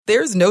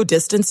There's no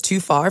distance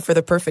too far for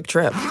the perfect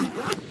trip.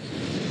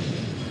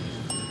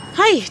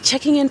 Hi,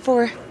 checking in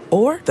for...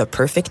 Or the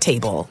perfect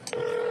table.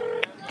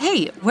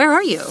 Hey, where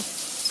are you?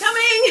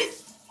 Coming!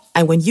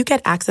 And when you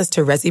get access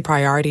to Resi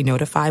Priority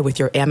Notify with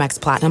your Amex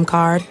Platinum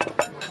card...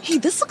 Hey,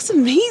 this looks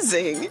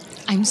amazing.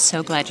 I'm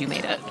so glad you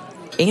made it.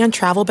 And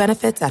travel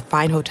benefits at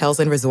fine hotels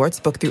and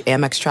resorts booked through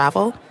Amex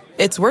Travel,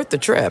 it's worth the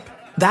trip.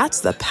 That's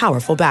the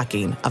powerful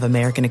backing of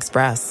American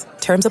Express.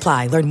 Terms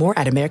apply. Learn more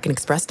at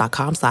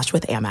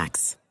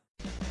americanexpress.com/withAmex.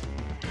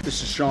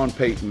 This is Sean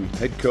Payton,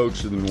 head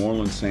coach of the New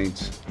Orleans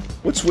Saints.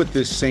 What's with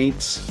this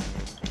Saints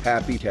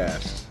Happy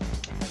Cast?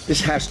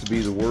 This has to be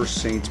the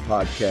worst Saints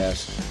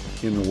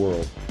podcast in the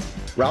world.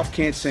 Ralph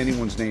can't say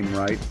anyone's name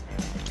right.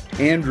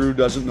 Andrew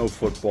doesn't know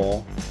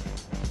football.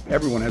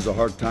 Everyone has a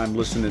hard time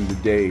listening to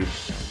Dave.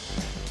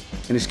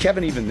 And is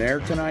Kevin even there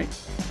tonight?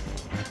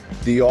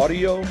 The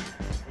audio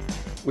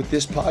with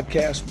this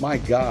podcast, my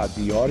God,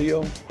 the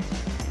audio,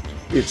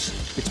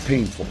 it's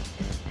painful.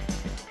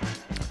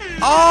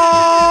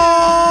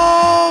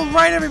 All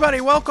right, everybody,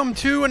 welcome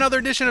to another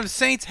edition of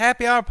Saints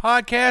Happy Hour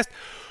podcast.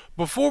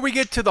 Before we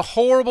get to the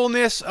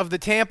horribleness of the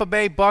Tampa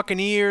Bay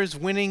Buccaneers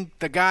winning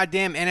the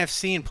goddamn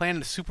NFC and playing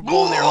the Super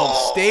Bowl in their home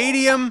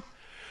stadium,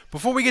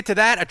 before we get to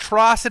that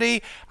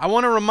atrocity, I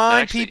want to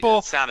remind people...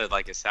 It sounded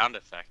like a sound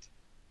effect.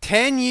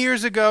 10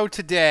 years ago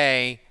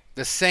today,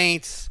 the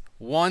Saints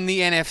won the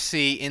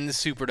NFC in the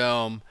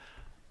Superdome,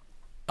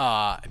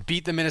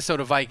 beat the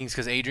Minnesota Vikings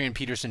because Adrian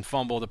Peterson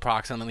fumbled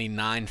approximately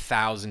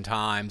 9,000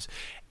 times,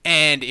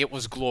 and it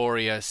was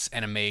glorious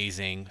and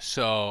amazing.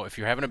 So if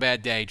you're having a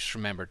bad day, just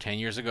remember, 10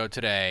 years ago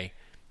today,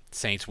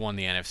 Saints won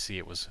the NFC.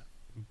 It was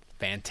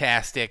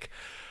fantastic.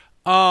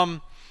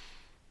 Listen,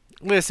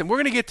 we're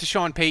going to get to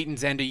Sean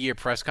Payton's end-of-year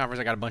press conference.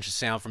 I got a bunch of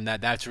sound from that.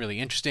 That's really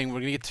interesting. We're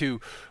going to get to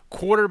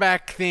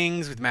quarterback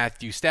things with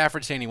Matthew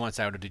Stafford saying he wants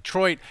out of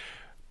Detroit.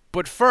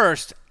 But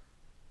first,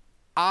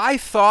 I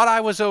thought I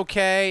was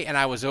okay, and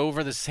I was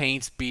over the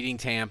Saints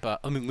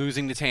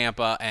losing to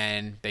Tampa,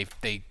 and they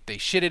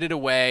shitted it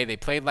away. They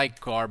played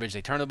like garbage.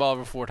 They turned the ball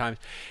over 4 times.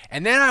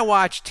 And then I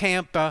watched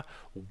Tampa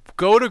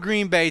go to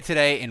Green Bay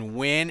today and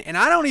win. And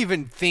I don't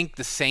even think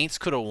the Saints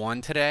could have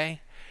won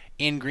today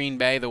in Green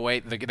Bay the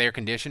way they're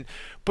conditioned.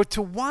 But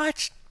to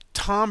watch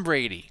Tom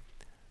Brady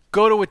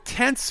go to a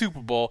 10th Super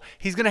Bowl,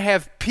 he's going to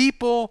have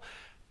people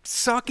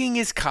sucking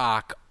his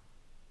cock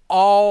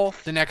all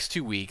the next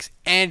 2 weeks.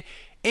 And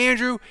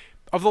Andrew,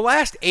 of the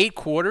last 8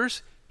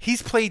 quarters,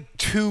 he's played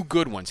 2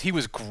 good ones. He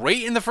was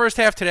great in the first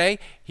half today.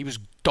 He was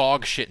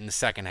dog shit in the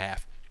second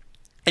half.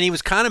 And he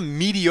was kind of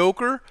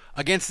mediocre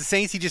against the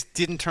Saints. He just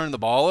didn't turn the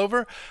ball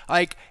over.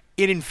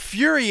 It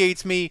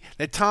infuriates me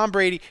that Tom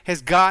Brady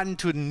has gotten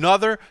to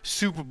another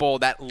Super Bowl,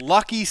 that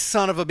lucky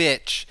son of a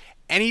bitch,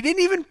 and he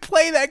didn't even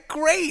play that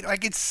great.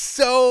 It's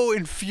so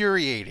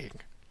infuriating.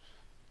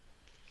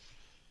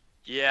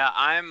 Yeah,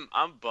 I'm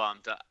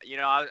bummed.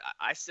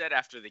 I said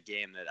after the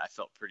game that I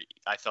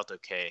felt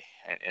okay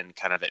and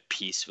kind of at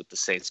peace with the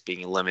Saints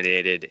being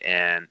eliminated.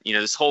 And,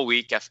 this whole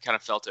week I've kind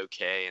of felt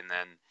okay. And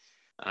then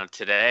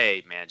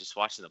today, man, just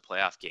watching the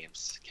playoff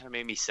games kind of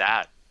made me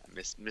sad. I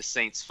miss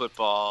Saints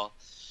football.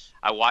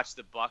 I watched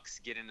the Bucs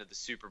get into the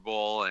Super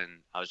Bowl, and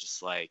I was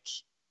just like,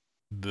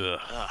 ugh.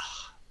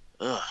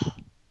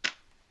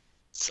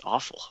 It's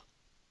awful.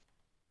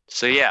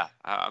 So yeah,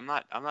 I'm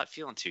not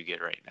feeling too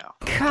good right now.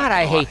 God,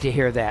 I hate to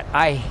hear that.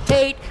 I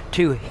hate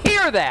to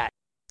hear that.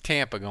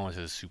 Tampa going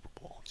to the Super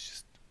Bowl. It's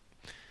just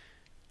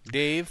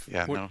Dave.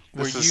 Yeah, no.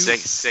 This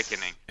is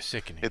sickening.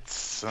 Sickening.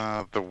 It's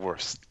the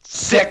worst.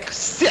 Sick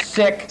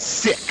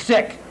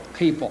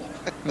people.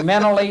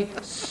 Mentally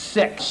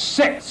sick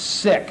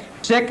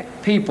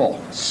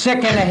people. Sick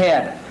in the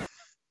head.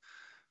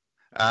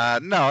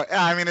 No,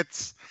 I mean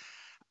it's.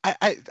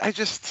 I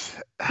just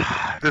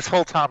this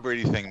whole Tom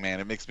Brady thing, man,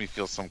 it makes me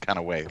feel some kind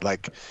of way.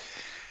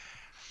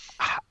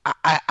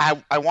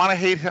 I want to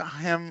hate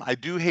him. I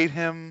do hate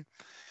him.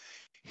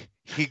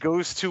 He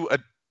goes to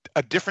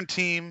a different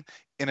team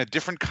in a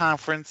different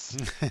conference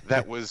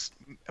that was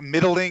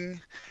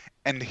middling,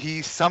 and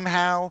he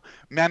somehow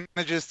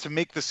manages to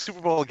make the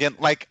Super Bowl again.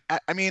 I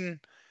mean,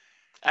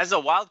 as a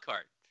wild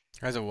card.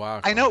 I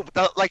know,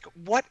 but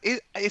what is?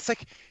 It's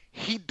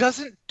he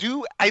doesn't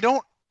do.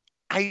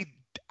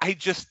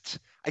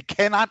 I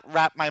cannot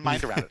wrap my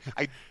mind around it.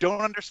 I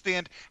don't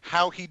understand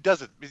how he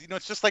does it.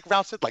 It's just like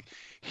Ralph said,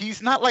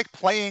 he's not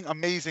playing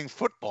amazing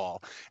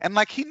football. And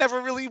he never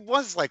really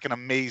was an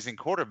amazing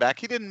quarterback.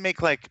 He didn't make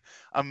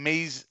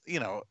amazing,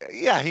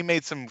 yeah, he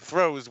made some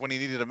throws when he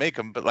needed to make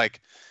them, but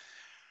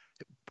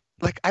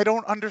I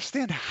don't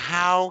understand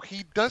how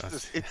he does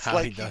this. It's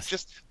he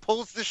just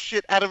pulls this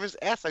shit out of his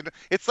ass.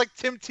 It's like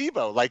Tim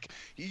Tebow.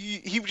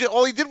 He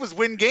all he did was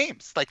win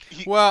games. I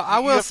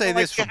will say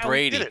this for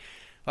Brady.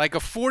 A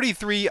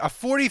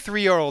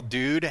 43-year-old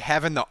dude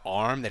having the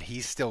arm that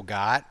he's still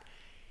got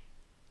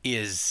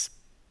it's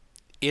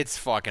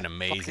fucking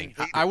amazing.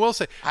 I will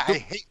say I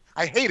hate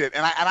I hate it,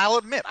 and I'll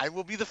admit, I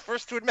will be the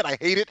first to admit, I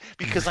hate it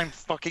because I'm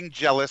fucking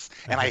jealous,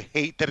 and I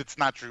hate that it's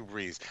not Drew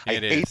Brees. I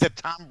hate that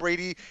Tom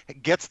Brady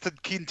gets to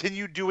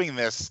continue doing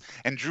this,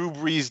 and Drew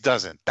Brees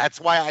doesn't.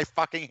 That's why I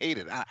fucking hate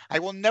it. I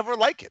will never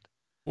like it.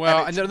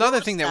 Well, and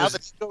another thing that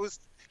was...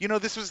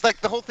 this was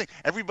like the whole thing.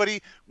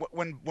 Everybody,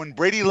 when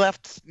Brady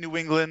left New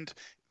England,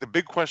 the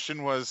big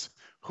question was,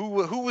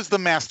 who was the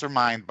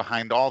mastermind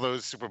behind all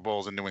those Super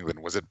Bowls in New England?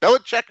 Was it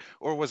Belichick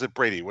or was it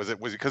Brady? Was it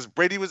because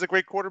Brady was a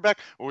great quarterback,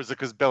 or was it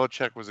because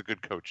Belichick was a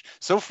good coach?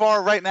 So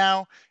far, right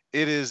now,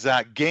 it is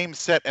game,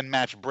 set, and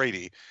match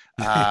Brady.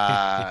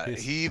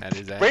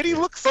 Brady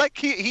looks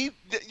like you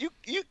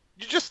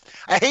just,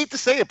 I hate to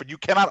say it, but you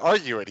cannot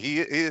argue it. He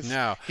is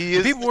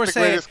the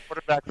greatest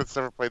quarterback that's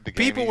ever played the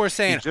game. People were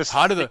saying,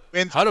 how do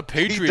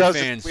Patriot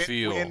fans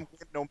feel? Win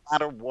no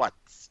matter what.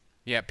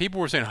 Yeah, people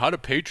were saying, how do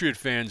Patriot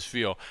fans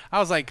feel? I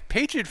was like,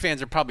 Patriot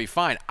fans are probably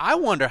fine. I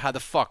wonder how the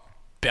fuck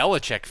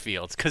Belichick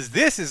feels, because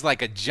this is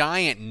like a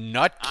giant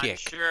nut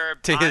kick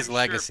to his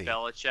legacy. Sure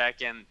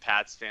Belichick and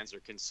Pats fans are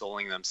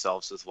consoling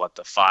themselves with what,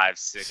 the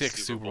 5-6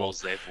 Super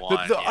Bowls they've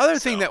won. The other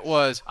thing that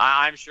was...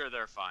 I'm sure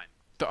they're fine.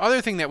 The other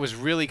thing that was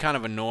really kind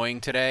of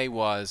annoying today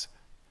was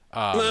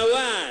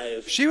my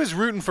wife. She was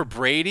rooting for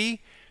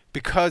Brady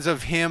because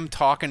of him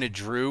talking to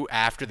Drew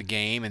after the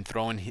game and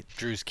throwing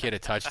Drew's kid a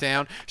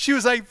touchdown. She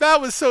was like,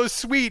 that was so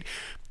sweet.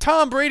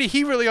 Tom Brady,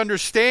 he really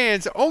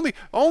understands. Only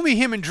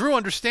him and Drew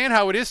understand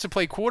how it is to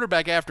play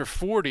quarterback after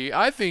 40.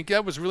 I think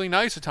that was really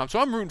nice of Tom. So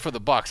I'm rooting for the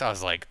Bucs. I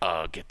was like,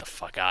 oh, get the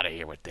fuck out of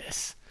here with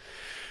this.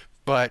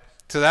 But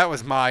so that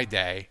was my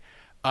day.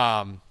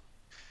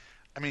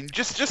 I mean,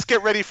 just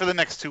get ready for the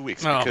next 2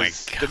 weeks,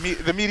 because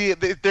the media,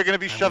 they're going to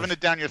be shoving it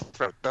down your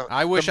throat.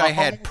 I wish I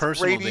had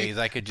personal days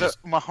I could just...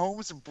 The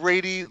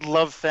Mahomes-Brady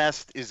love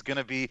fest is going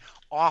to be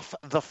off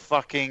the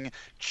fucking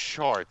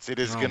charts. It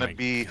is going to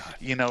be,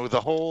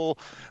 the whole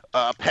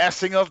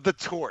passing of the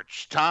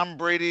torch. Tom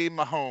Brady,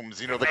 Mahomes,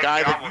 the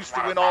guy that used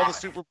to win all the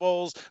Super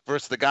Bowls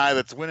versus the guy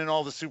that's winning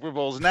all the Super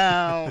Bowls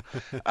now.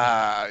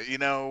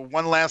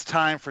 One last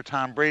time for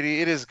Tom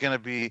Brady. It is going to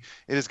be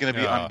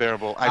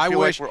unbearable. I feel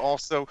like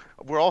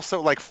we're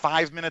also like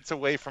 5 minutes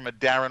away from a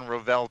Darren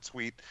Rovell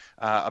tweet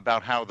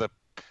about how the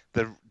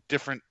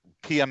different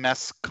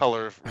PMS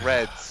color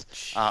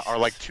reds are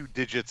like 2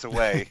 digits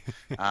away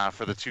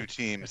for the two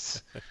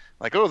teams.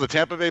 Like, the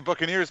Tampa Bay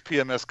Buccaneers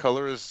PMS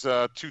color is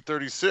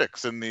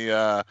 236, and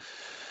the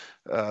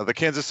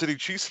Kansas City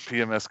Chiefs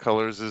PMS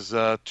colors is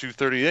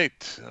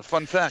 238.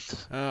 Fun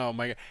fact. Oh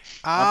my God!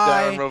 I'm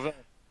Darren Rovell.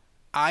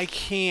 I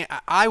can't.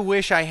 I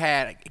wish I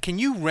had. Can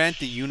you rent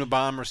the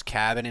Unabomber's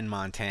cabin in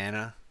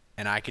Montana,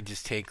 and I could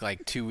just take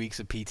like 2 weeks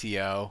of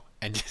PTO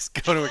and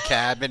just go to a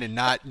cabin and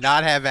not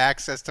have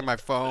access to my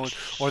phone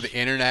or the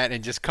internet,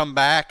 and just come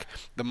back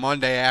the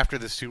Monday after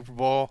the Super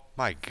Bowl?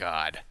 My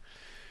God,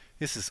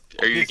 this is.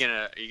 Are you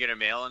gonna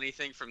mail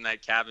anything from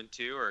that cabin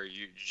too, or are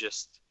you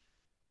just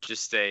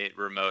stay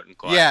remote and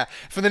quiet? Yeah,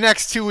 for the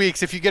next 2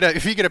 weeks, if you get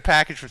a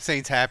package from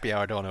Saints Happy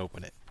Hour, don't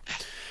open it.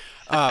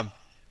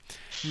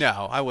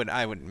 No, I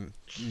wouldn't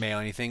mail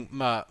anything.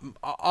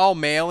 All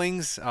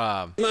mailings.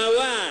 My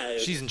wife.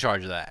 She's in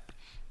charge of that.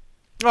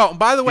 Oh,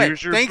 by the way,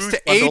 thanks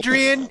to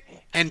Adrian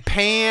and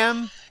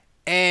Pam,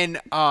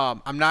 and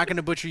I'm not going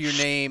to butcher your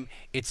name.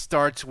 It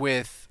starts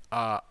with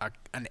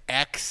an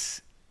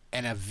X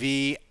and a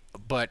V,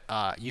 but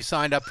you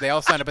signed up. They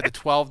all signed up at the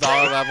 $12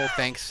 level.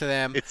 Thanks to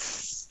them. It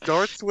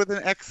starts with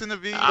an X and a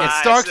V. It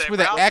starts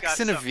with an X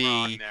and a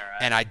V,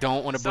 and I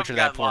don't want to butcher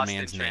that poor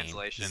man's name.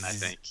 I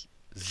think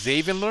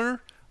Zavenler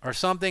or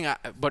something.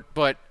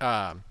 But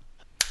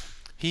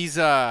he's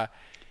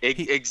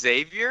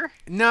Xavier?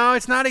 No,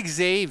 it's not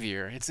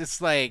Xavier.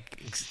 It's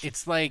like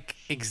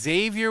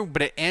Xavier,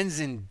 but it ends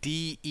in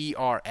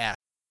DERS.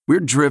 We're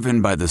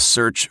driven by the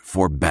search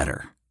for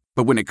better.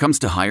 But when it comes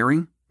to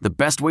hiring, the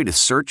best way to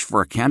search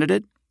for a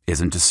candidate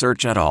isn't to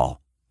search at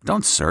all.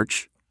 Don't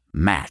search.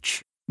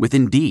 Match with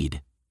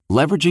Indeed.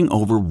 Leveraging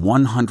over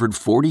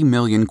 140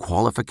 million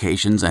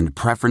qualifications and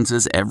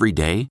preferences every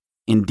day,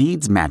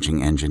 Indeed's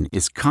matching engine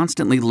is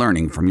constantly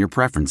learning from your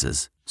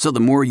preferences. So the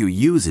more you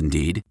use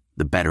Indeed,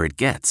 the better it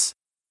gets.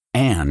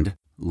 And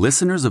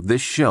listeners of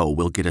this show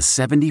will get a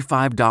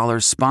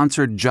 $75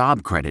 sponsored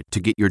job credit to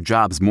get your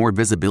jobs more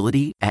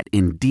visibility at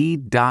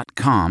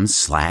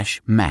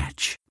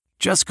Indeed.com/match.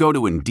 Just go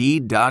to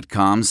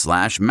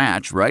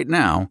Indeed.com/match right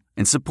now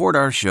and support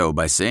our show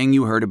by saying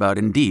you heard about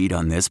Indeed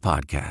on this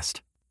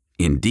podcast.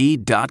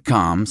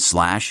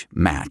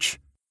 Indeed.com/match.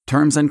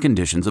 Terms and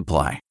conditions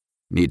apply.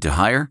 Need to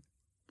hire?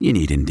 You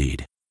need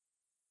Indeed.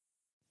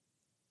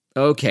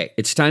 Okay,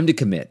 it's time to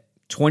commit.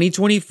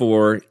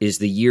 2024 is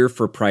the year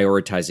for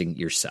prioritizing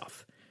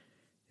yourself.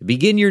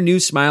 Begin your new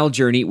smile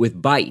journey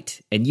with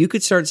Byte, and you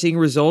could start seeing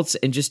results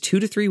in just 2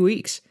 to 3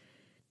 weeks.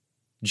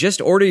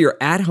 Just order your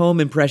at-home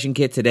impression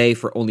kit today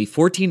for only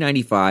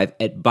 $14.95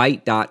 at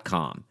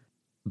Byte.com.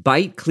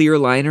 Byte clear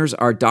liners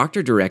are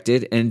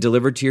doctor-directed and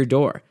delivered to your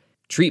door.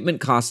 Treatment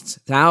costs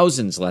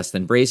thousands less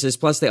than braces,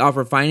 plus they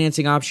offer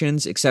financing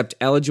options, accept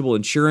eligible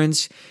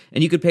insurance,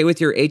 and you could pay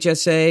with your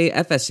HSA,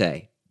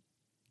 FSA.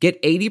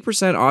 Get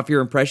 80% off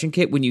your impression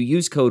kit when you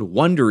use code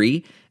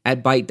WONDERY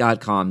at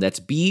Byte.com. That's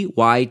BYTE.com.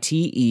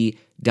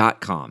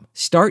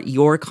 Start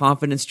your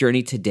confidence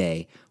journey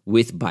today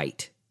with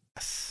Byte.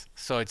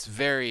 So it's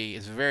very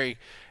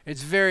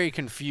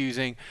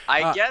confusing.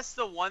 I guess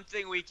the one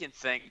thing we can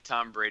thank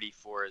Tom Brady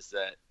for is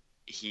that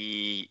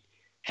he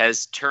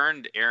has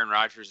turned Aaron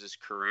Rodgers'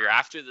 career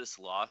after this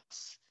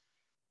loss.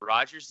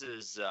 Rodgers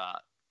is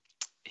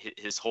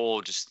his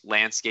whole just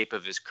landscape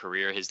of his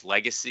career, his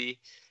legacy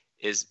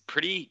is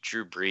pretty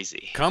Drew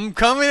Breesy. Come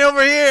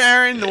over here,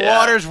 Aaron. The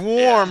water's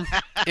warm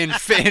in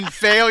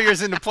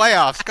failures in the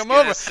playoffs. Come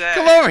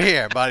over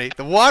here, buddy.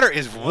 The water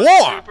is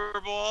warm.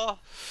 Super Bowl.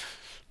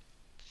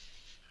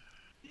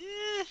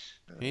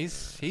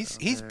 He's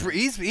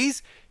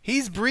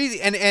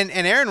breezy, and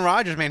Aaron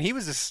Rodgers, man, he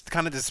was just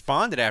kind of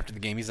despondent after the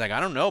game. He's like, I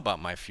don't know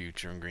about my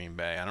future in Green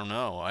Bay. I don't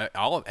know.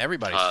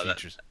 Everybody's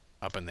future's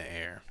up in the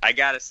air. I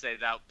gotta say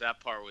that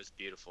part was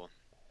beautiful.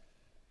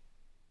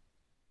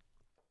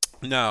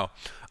 No,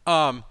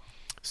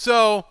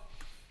 so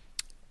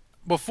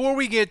before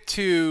we get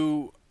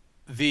to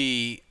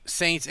the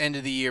Saints end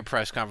of the year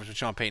press conference with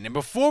Sean Payton, and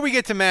before we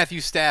get to Matthew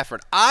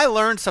Stafford, I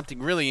learned something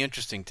really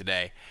interesting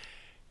today.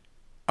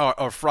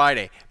 Or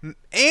Friday.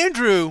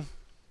 Andrew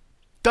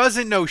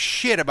doesn't know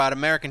shit about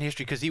American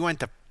history because he went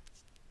to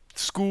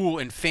school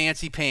in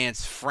fancy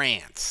pants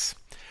France.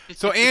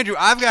 So Andrew,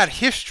 I've got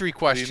history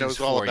questions for you. He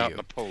knows all about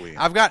Napoleon.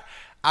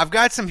 I've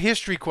got some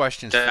history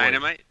questions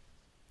Dynamite? for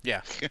you.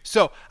 Yeah.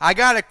 So I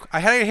had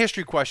a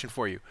history question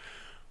for you.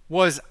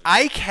 Was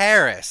Ike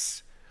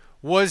Harris,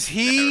 was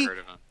he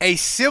a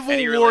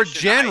Civil War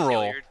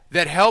general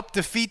that helped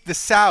defeat the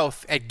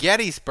South at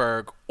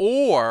Gettysburg,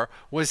 or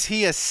was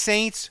he a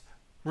Saints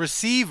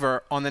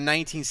receiver on the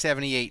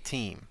 1978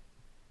 team?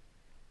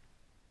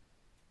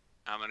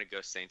 I'm going to go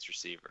Saints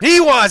receiver.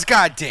 He was,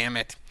 god damn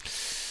it.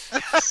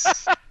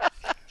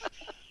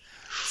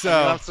 So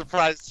I'm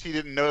surprised he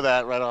didn't know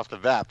that right off the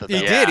bat. He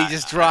did. He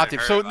just dropped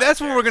it. So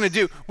that's what we're going to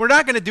do. We're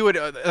not going to do it.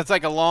 It's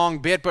like a long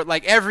bit, but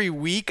like every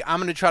week, I'm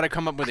going to try to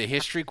come up with a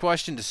history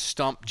question to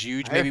stump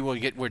Juge. Maybe we'll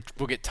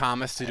get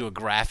Thomas to do a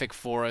graphic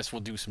for us.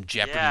 We'll do some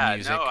Jeopardy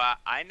music. No,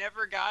 I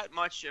never got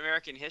much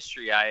American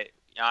history. I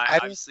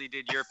obviously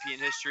did European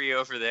history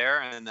over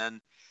there, and then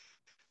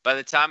by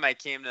the time I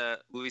came to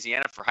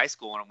Louisiana for high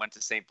school and I went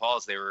to St.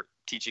 Paul's, they were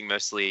teaching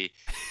mostly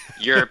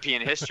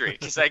European history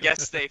because I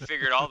guess they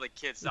figured all the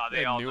kids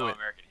they all know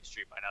American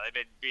history by now. They've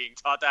been being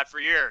taught that for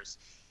years,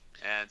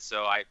 and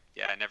so I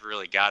never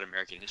really got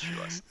American history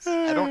lessons.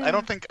 I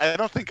don't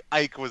think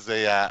Ike was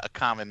a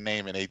common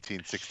name in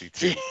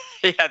 1862.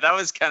 Yeah, that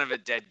was kind of a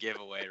dead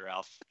giveaway,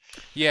 Ralph.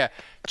 Yeah,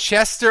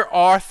 Chester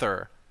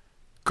Arthur,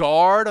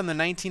 guard on the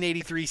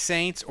 1983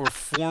 Saints, or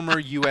former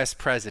U.S.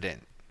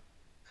 president?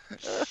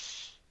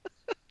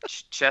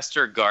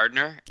 Chester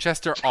Gardner?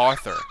 Chester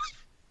Arthur.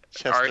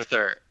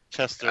 Arthur.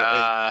 Chester.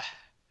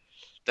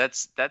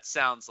 That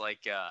sounds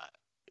like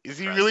is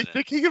he really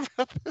thinking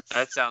about this?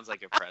 That sounds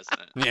like a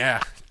president.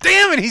 Yeah.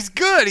 Damn it, he's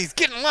good. He's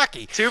getting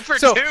lucky. 2 for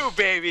 2,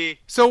 baby.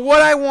 So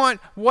what I want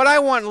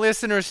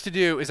listeners to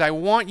do is I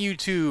want you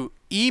to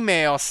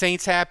email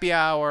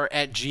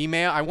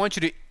saintshappyhour@gmail. I want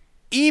you to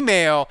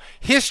email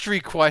history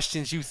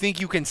questions you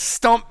think you can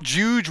stump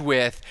Juge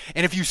with,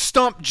 and if you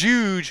stump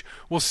Juge,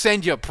 we'll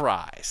send you a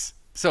prize.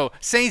 So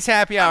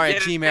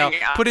saintshappyhour@gmail.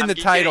 Put in the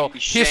title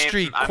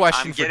history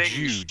question for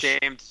Juge.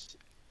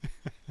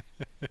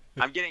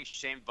 I'm getting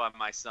shamed by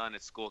my son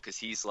at school because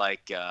he's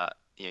like,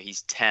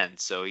 he's 10,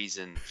 so he's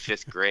in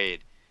 5th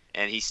grade,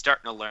 and he's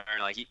starting to learn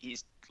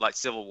he's like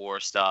Civil War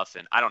stuff,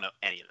 and I don't know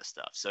any of the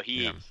stuff. So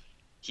he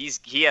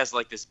has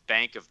like this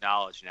bank of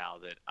knowledge now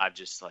that I've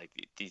just like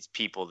these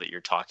people that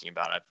you're talking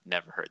about. I've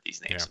never heard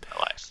these names in my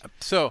life.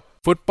 So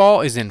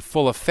football is in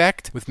full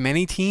effect with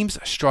many teams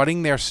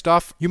strutting their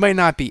stuff. You might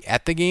not be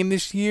at the game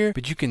this year,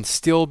 but you can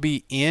still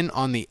be in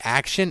on the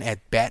action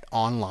at Bet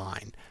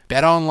Online.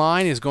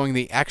 BetOnline is going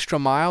the extra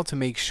mile to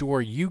make sure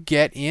you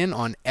get in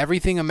on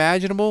everything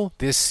imaginable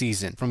this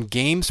season. From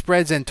game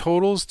spreads and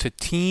totals to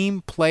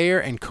team, player,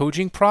 and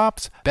coaching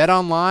props,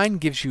 BetOnline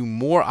gives you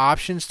more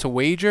options to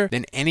wager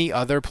than any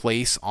other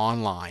place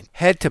online.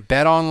 Head to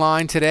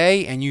BetOnline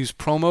today and use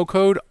promo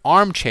code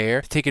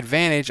ARMCHAIR to take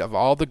advantage of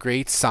all the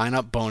great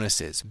sign-up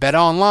bonuses.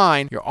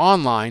 BetOnline, your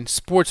online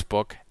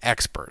sportsbook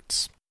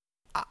experts.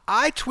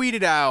 I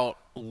tweeted out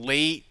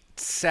late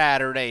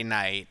Saturday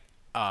night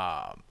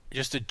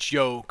just a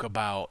joke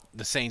about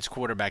the Saints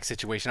quarterback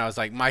situation. I was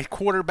like, my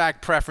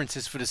quarterback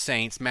preferences for the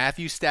Saints: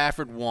 Matthew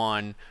Stafford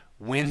 1,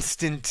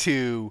 Winston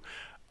 2,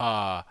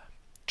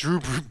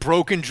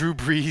 broken Drew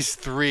Brees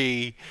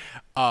 3,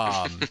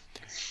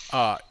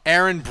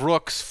 Aaron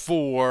Brooks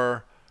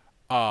 4,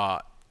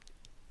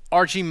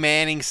 Archie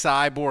Manning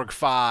Cyborg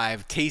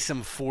 5,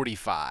 Taysom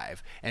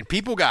 45. And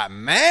people got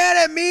mad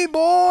at me,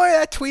 boy.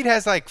 That tweet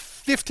has like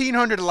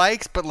 1,500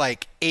 likes, but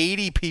like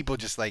 80 people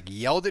just like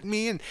yelled at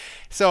me. And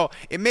so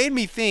it made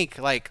me think,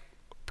 like,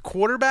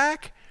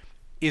 quarterback,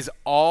 is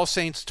all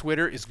Saints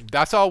Twitter.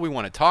 That's all we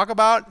want to talk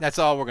about. That's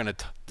all we're going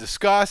to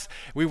discuss.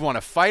 We want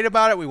to fight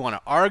about it. We want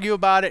to argue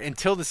about it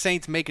until the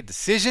Saints make a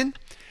decision.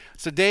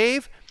 So,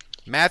 Dave,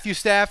 Matthew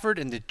Stafford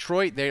and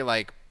Detroit, they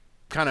like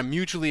kind of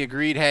mutually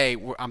agreed, hey,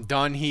 I'm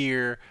done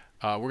here.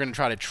 We're going to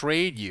try to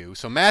trade you.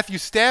 So Matthew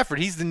Stafford,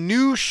 he's the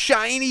new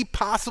shiny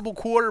possible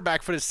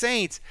quarterback for the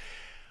Saints.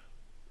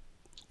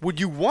 Would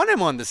you want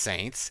him on the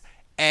Saints?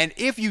 And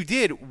if you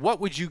did, what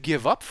would you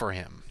give up for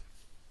him?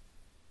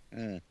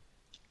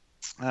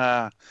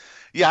 Yeah,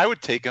 I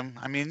would take him.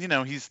 I mean,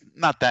 he's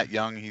not that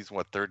young. He's,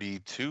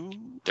 32?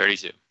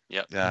 32,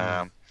 yep.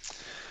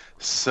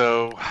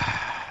 So,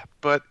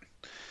 but,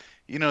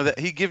 that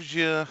he gives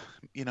you,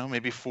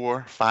 maybe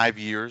 4-5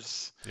 year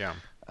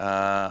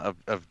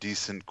of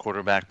decent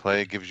quarterback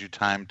play. It gives you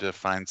time to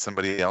find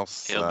somebody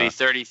else. He'll be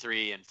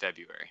 33 in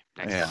February.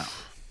 And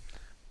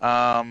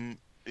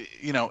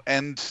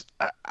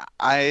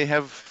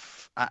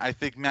I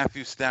think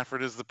Matthew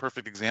Stafford is the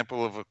perfect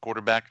example of a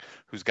quarterback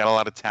who's got a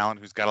lot of talent,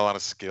 who's got a lot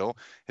of skill,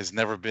 has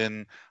never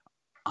been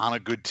on a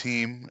good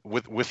team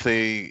with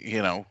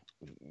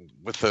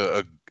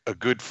a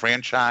good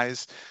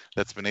franchise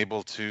that's been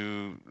able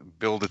to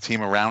build a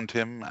team around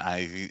him.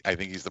 I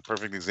think he's the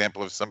perfect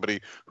example of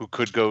somebody who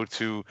could go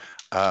to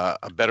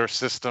a better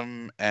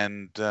system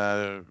and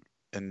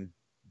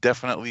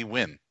definitely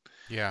win.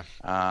 Yeah.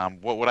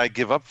 What would I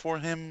give up for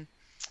him?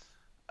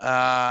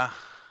 I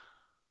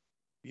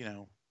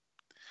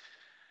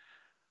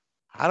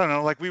don't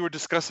know. Like we were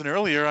discussing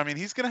earlier, I mean,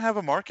 he's going to have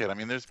a market. I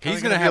mean, there's going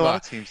to be a lot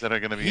of teams that are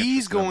going to be.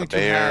 He's going to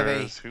have a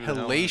Bears,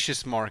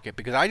 hellacious market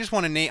because I just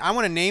want to name. I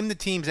want to name the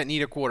teams that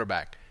need a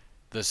quarterback: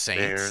 the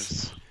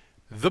Saints,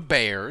 the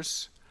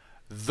Bears,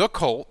 the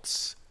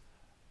Colts,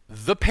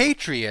 the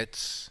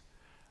Patriots.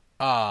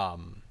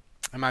 Am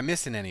I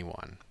missing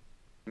anyone?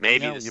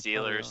 Maybe the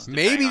Steelers.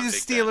 Maybe the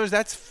Steelers.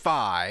 That's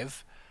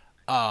 5.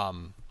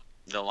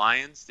 The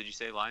Lions? Did you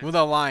say Lions? Well,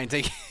 the Lions.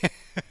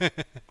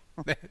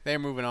 They're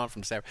moving on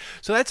from Stafford.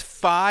 So that's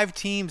 5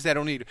 teams that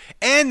don't need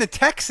 – and the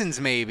Texans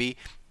maybe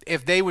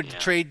if they would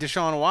trade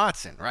Deshaun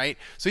Watson, right?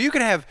 So you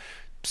could have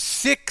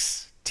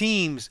 6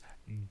 teams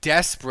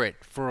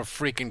desperate for a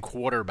freaking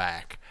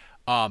quarterback.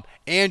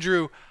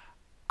 Andrew,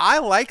 I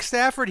like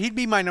Stafford. He'd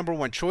be my number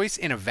 1 choice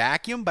in a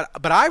vacuum, but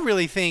I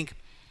really think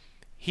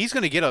he's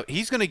going to get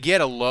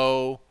a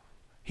low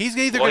 – he's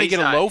either going to get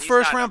a low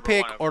first-round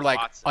pick or like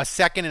Watson. A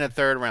second and a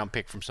third-round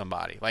pick from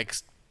somebody. Like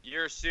 –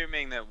 you're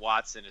assuming that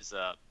Watson is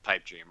a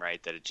pipe dream,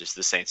 right? That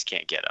the Saints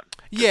can't get him.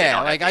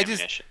 Yeah, I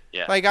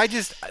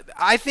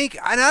think,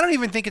 and I don't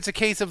even think it's a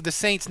case of the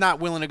Saints not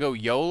willing to go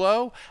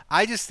YOLO.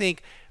 I just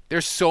think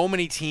there's so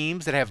many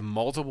teams that have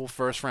multiple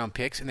first-round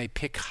picks, and they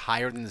pick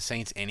higher than the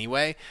Saints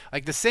anyway.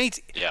 Like the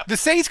Saints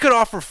could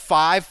offer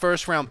 5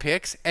 first-round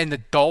picks, and the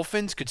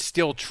Dolphins could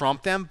still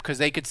trump them because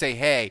they could say,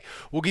 hey,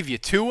 we'll give you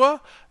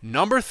Tua,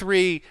 number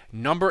 3,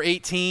 number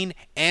 18,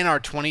 and our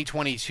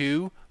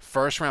 2022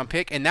 first-round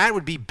pick, and that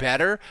would be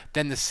better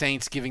than the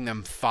Saints giving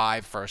them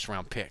 5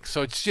 first-round picks.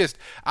 So it's just,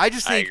 I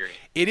think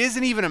it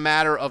isn't even a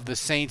matter of the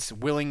Saints'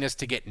 willingness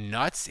to get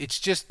nuts. It's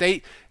just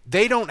they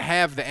don't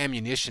have the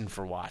ammunition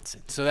for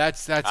Watson. So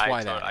that's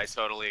why that is.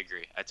 I totally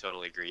agree.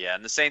 Yeah,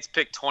 and the Saints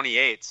picked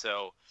 28.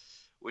 So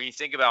when you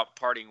think about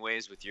parting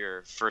ways with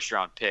your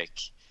first-round pick,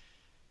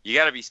 you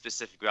got to be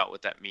specific about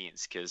what that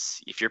means,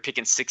 because if you're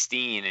picking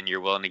 16 and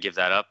you're willing to give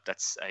that up,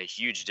 that's a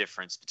huge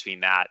difference between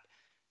that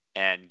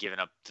and giving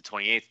up the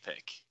 28th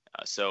pick.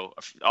 So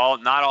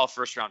not all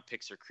first-round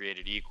picks are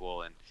created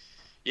equal. And,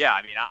 yeah,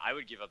 I mean, I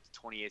would give up the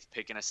 28th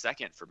pick in a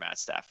second for Matt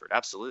Stafford.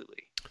 Absolutely.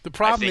 The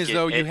problem is,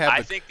 though, you have –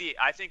 I think the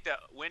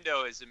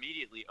window is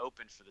immediately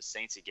open for the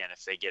Saints again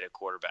if they get a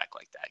quarterback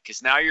like that.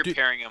 Because now you're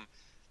pairing him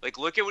 – like,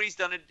 look at what he's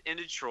done in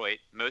Detroit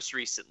most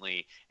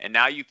recently, and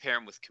now you pair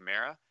him with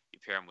Kamara. You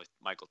pair him with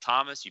Michael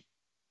Thomas. You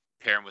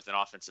pair him with an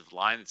offensive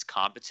line that's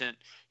competent.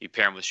 You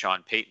pair him with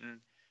Sean Payton.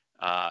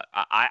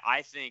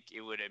 I think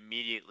it would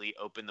immediately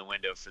open the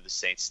window for the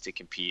Saints to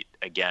compete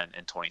again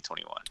in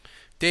 2021.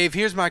 Dave,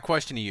 here's my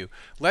question to you.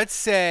 Let's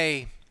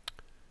say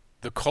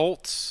the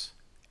Colts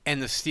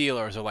and the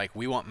Steelers are like,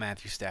 we want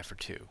Matthew Stafford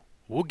too.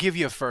 We'll give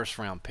you a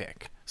first-round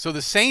pick. So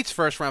the Saints'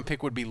 first-round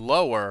pick would be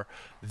lower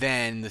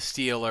than the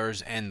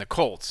Steelers and the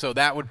Colts. So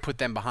that would put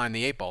them behind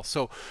the 8 ball.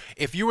 So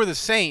if you were the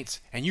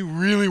Saints and you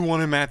really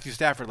wanted Matthew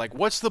Stafford, like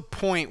what's the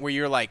point where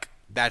you're like,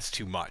 that's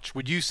too much?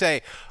 Would you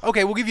say,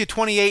 okay, we'll give you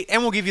 28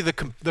 and we'll give you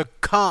the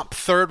comp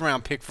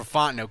third-round pick for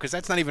Fontenot because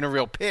that's not even a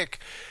real pick.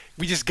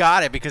 We just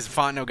got it because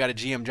Fontenot got a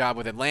GM job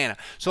with Atlanta.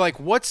 So, like,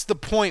 what's the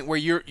point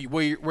where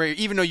where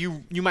even though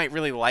you might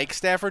really like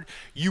Stafford,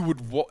 you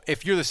would,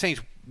 if you're the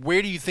Saints,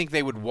 where do you think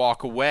they would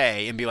walk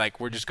away and be like,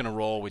 we're just going to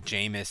roll with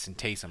Jameis and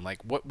Taysom? Like,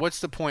 what's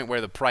the point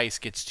where the price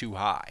gets too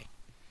high?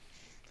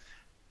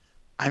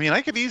 I mean,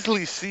 I could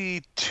easily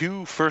see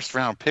 2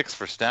 first-round picks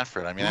for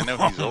Stafford. I mean, I know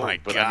he's old,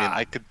 but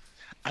I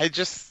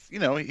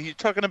mean, you're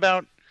talking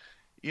about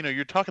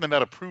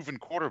a proven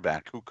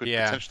quarterback who could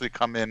potentially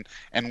come in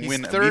and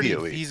win 30,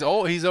 immediately. He's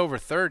old. He's over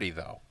 30,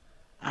 though.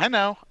 I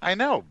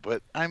know,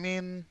 but I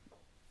mean,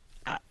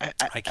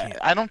 I can't.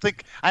 I don't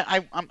think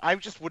I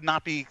just would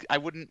not be. I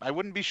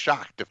wouldn't be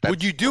shocked if that.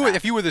 Would you do it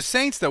if you were the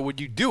Saints though? Would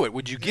you do it?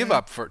 Would you give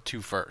up for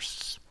 2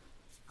 firsts?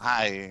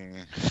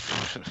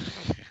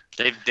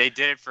 They did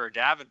it for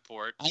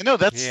Davenport. I know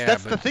that's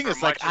the thing.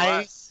 Is like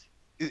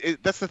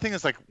that's the thing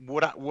is like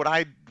would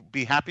I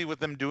be happy with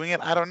them doing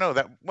it? I don't know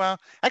that. Well,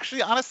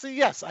 actually, honestly,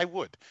 yes, I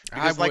would.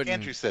 Because like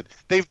Andrew said,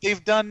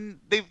 they've done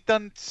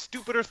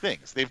stupider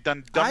things. They've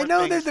done dumber things.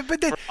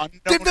 I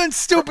know they've done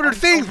stupider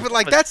things, but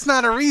like that's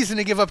not a reason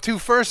to give up 2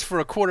 firsts for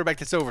a quarterback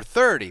that's over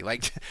 30.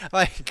 Like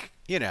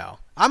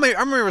I'm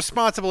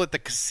irresponsible at the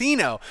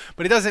casino,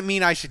 but it doesn't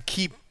mean I should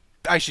keep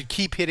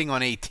hitting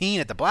on 18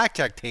 at the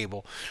blackjack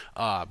table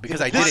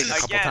because I did it a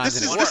couple times.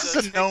 This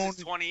is a known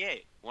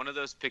 28. One of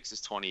those picks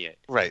is 28.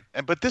 Right,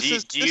 but this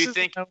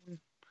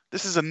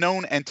is a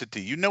known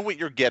entity. You know what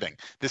you're getting.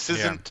 This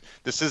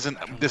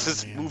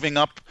is moving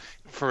up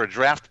for a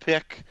draft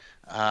pick,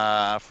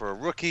 for a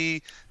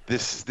rookie.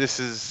 This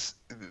is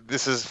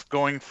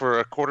going for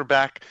a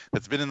quarterback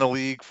that's been in the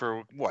league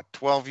for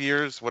 12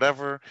 years,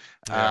 whatever.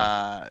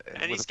 Yeah.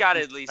 And he's got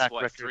at least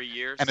 3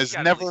 years. And has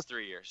never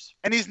 3 years.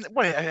 And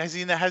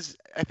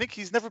I think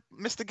he's never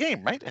missed a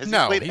game, right? Has he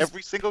played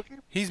every single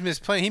game? He's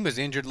missed playing. He was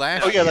injured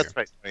last year. Oh yeah, that's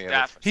right.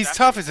 Yeah, he's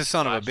tough as a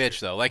son of a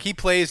bitch though. Like he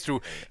played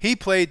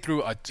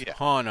through a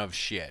ton of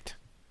shit.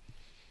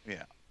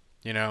 Yeah.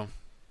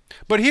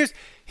 But here's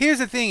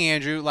the thing,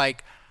 Andrew.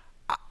 Like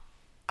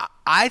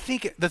I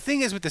think the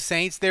thing is with the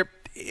Saints,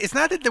 it's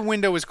not that the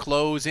window is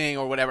closing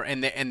or whatever,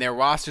 and their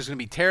roster is going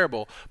to be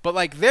terrible. But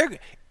like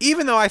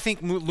even though I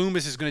think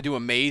Loomis is going to do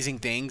amazing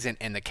things,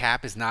 and the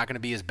cap is not going to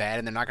be as bad,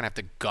 and they're not going to have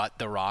to gut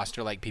the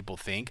roster like people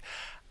think,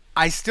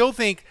 I still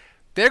think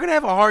they're going to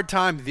have a hard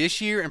time this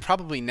year and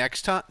probably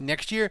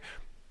next year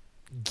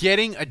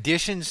getting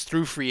additions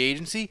through free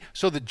agency.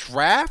 So the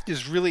draft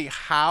is really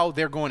how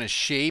they're going to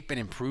shape and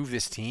improve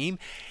this team.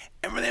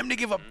 And for them to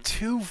give up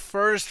 2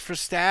 firsts for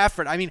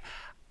Stafford, I mean,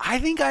 I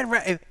think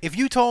if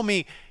you told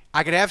me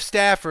I could have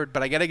Stafford,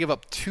 but I got to give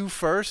up 2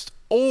 firsts,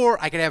 or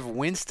I could have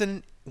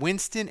Winston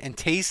and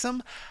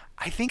Taysom,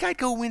 I think I'd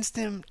go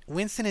Winston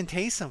and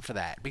Taysom for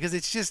that because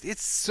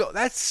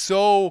that's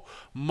so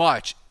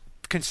much.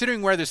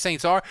 Considering where the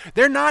Saints are,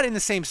 they're not in the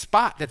same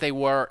spot that they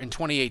were in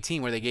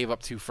 2018, where they gave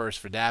up 2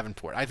 firsts for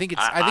Davenport. I think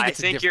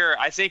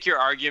your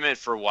argument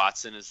for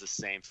Watson is the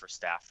same for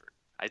Stafford.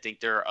 I think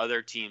there are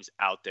other teams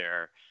out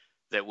there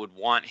that would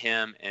want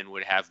him and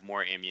would have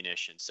more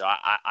ammunition. So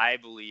I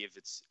believe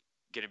it's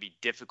going to be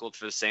difficult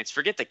for the Saints.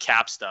 Forget the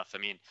cap stuff. I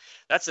mean,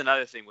 that's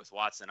another thing with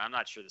Watson. I'm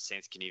not sure the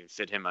Saints can even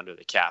fit him under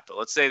the cap. But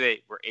let's say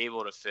they were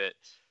able to fit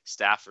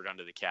Stafford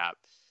under the cap.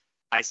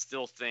 I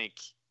still think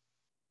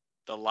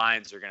the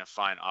Lions are going to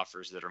find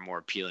offers that are more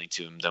appealing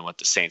to him than what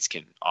the Saints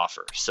can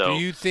offer. So,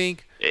 do you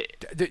think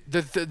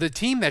the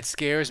team that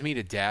scares me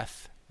to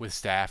death with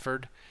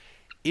Stafford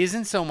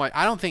isn't so much –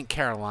 I don't think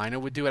Carolina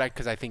would do it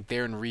because I think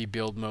they're in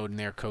rebuild mode and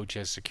their coach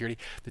has security.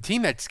 The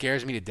team that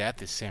scares me to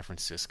death is San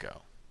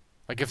Francisco.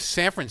 Like if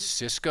San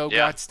Francisco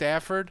got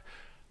Stafford,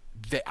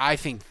 I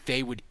think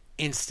they would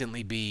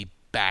instantly be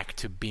back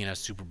to being a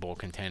Super Bowl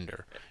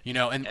contender. They've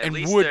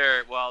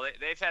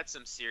had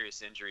some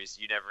serious injuries.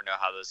 You never know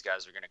how those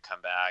guys are going to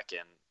come back,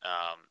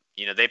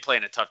 and they play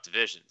in a tough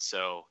division.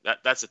 So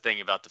that's the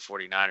thing about the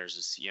 49ers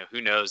is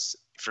who knows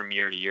from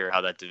year to year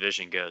how that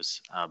division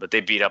goes. But they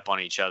beat up on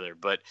each other.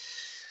 But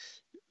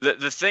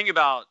the thing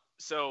about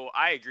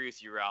I agree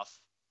with you, Ralph.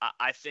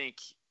 I think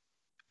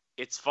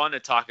it's fun to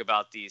talk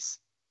about these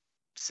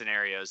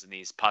scenarios and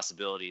these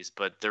possibilities,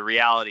 but the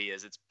reality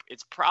is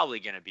it's probably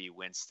going to be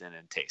Winston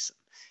and Taysom.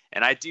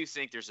 And I do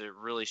think there's a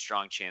really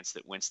strong chance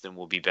that Winston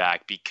will be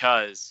back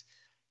because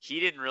he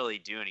didn't really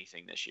do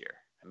anything this year.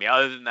 I mean,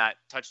 other than that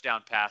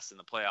touchdown pass in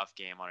the playoff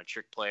game on a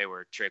trick play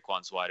where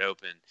Traquan's wide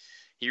open,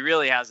 he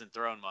really hasn't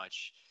thrown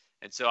much.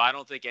 And so I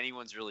don't think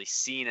anyone's really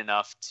seen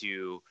enough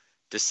to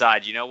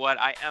decide, you know what,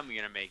 I am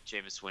going to make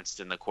Jameis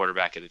Winston the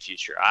quarterback of the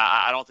future.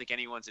 I don't think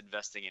anyone's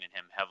investing in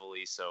him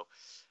heavily. So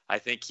I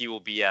think he will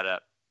be at a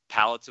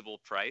palatable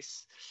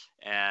price,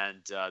 and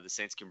the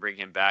Saints can bring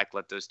him back,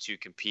 let those two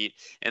compete.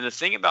 And the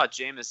thing about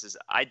Jameis is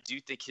I do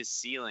think his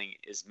ceiling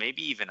is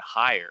maybe even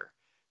higher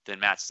than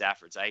Matt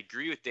Stafford's. I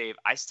agree with Dave.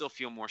 I still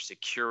feel more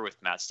secure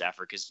with Matt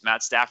Stafford because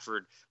Matt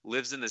Stafford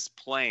lives in this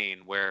plane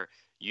where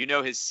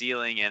his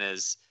ceiling and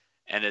his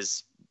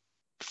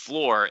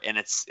floor,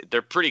 and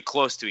they're pretty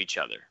close to each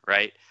other,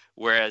 right?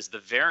 Whereas the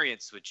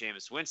variance with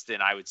Jameis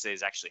Winston, I would say,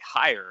 is actually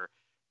higher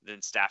than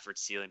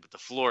Stafford's ceiling, but the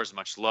floor is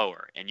much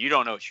lower, and you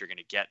don't know what you're going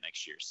to get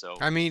next year. So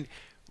I mean,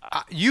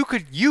 you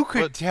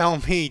could tell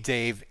me,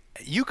 Dave,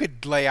 you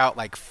could lay out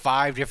like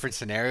 5 different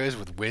scenarios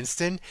with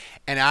Winston,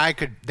 and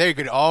they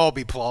could all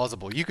be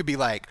plausible. You could be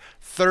like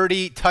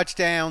 30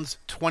 touchdowns,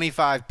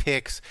 25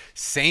 picks,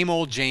 same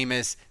old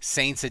Jameis,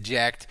 Saints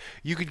eject.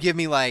 You could give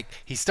me like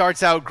he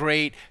starts out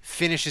great,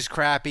 finishes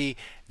crappy,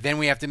 Then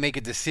we have to make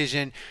a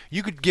decision.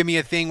 You could give me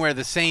a thing where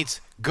the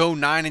Saints go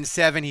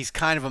 9-7. He's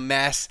kind of a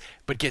mess,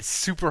 but gets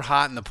super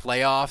hot in the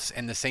playoffs,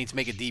 and the Saints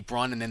make a deep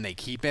run, and then they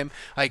keep him.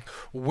 Like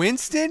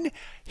Winston,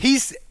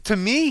 to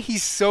me,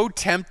 he's so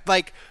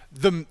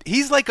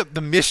he's like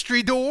the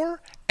mystery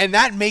door, and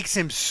that makes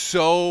him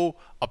so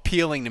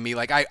appealing to me.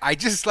 Like I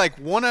just like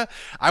wanna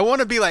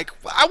be like,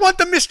 I want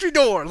the mystery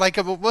door. Like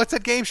what's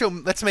that game show?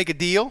 Let's Make a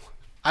Deal.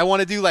 I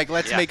want to do like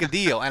Let's Make a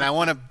Deal, and I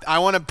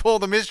want to pull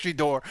the mystery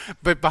door,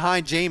 but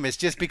behind Jameis,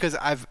 just because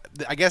I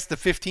guess the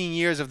 15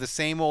 years of the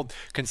same old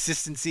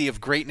consistency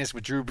of greatness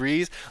with Drew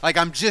Brees, like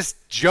I'm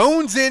just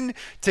jonesing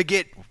to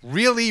get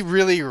really,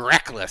 really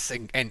reckless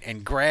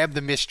and grab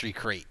the mystery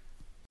crate.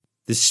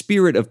 The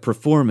spirit of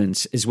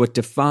performance is what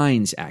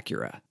defines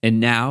Acura,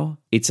 and now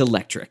it's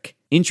electric.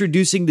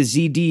 Introducing the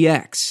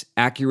ZDX,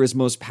 Acura's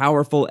most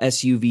powerful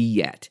SUV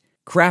yet.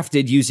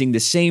 Crafted using the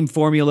same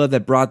formula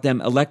that brought them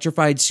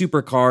electrified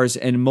supercars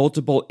and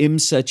multiple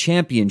IMSA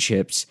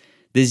championships,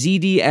 the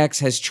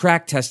ZDX has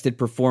track-tested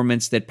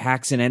performance that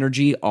packs an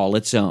energy all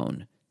its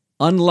own.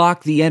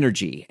 Unlock the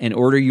energy and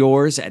order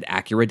yours at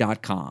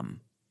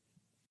Acura.com.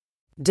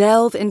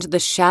 Delve into the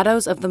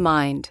shadows of the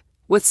mind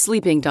with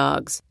Sleeping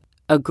Dogs,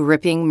 a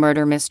gripping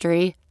murder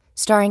mystery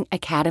starring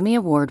Academy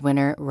Award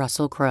winner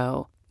Russell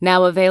Crowe.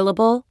 Now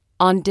available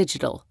on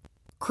digital.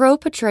 Crowe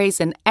portrays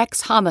an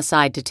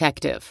ex-homicide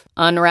detective,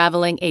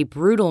 unraveling a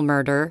brutal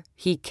murder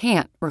he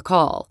can't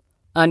recall.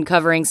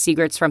 Uncovering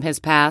secrets from his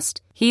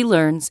past, he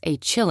learns a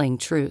chilling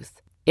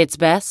truth. It's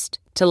best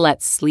to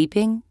let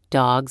sleeping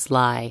dogs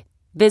lie.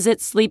 Visit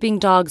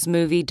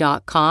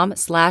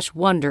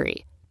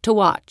sleepingdogsmovie.com/Wondery to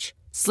watch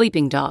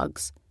Sleeping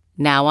Dogs,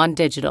 now on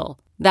digital.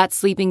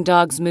 That's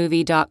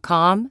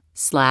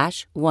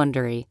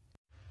sleepingdogsmovie.com/Wondery.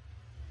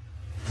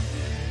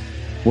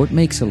 What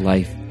makes a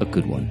life a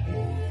good one?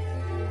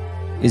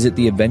 Is it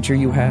the adventure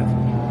you have?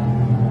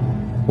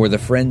 Or the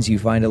friends you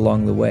find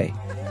along the way?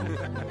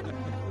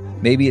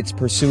 Maybe it's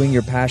pursuing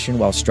your passion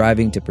while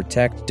striving to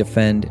protect,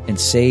 defend, and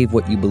save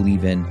what you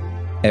believe in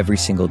every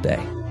single day.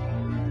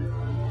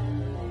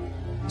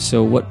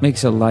 So what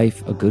makes a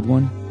life a good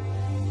one?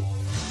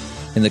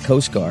 In the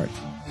Coast Guard,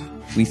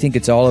 we think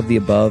it's all of the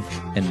above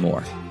and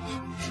more.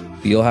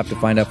 But you'll have to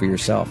find out for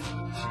yourself.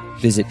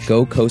 Visit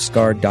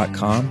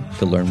gocoastguard.com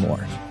to learn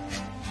more.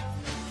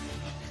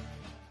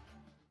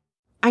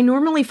 I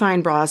normally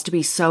find bras to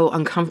be so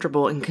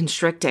uncomfortable and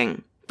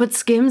constricting, but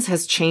Skims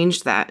has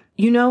changed that.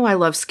 You know I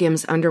love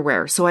Skims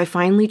underwear, so I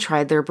finally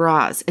tried their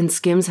bras, and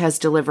Skims has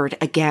delivered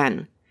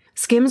again.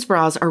 Skims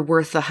bras are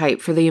worth the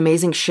hype for the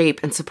amazing shape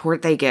and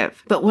support they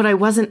give, but what I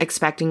wasn't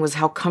expecting was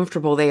how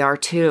comfortable they are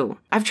too.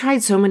 I've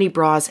tried so many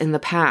bras in the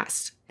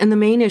past, and the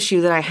main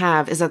issue that I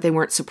have is that they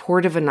weren't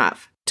supportive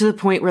enough, to the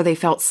point where they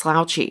felt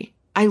slouchy.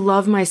 I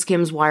love my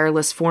Skims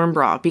wireless form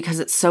bra because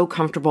it's so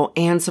comfortable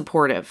and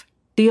supportive.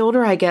 The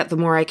older I get, the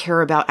more I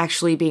care about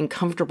actually being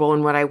comfortable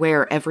in what I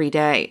wear every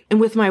day.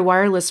 And with my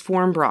wireless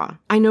form bra,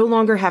 I no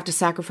longer have to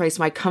sacrifice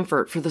my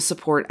comfort for the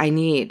support I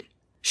need.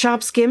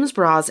 Shop Skims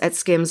bras at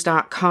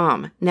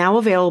skims.com, now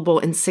available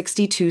in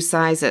 62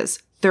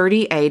 sizes,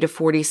 30A to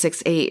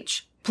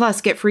 46H. Plus,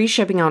 get free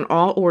shipping on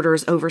all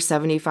orders over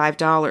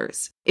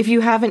 $75. If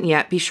you haven't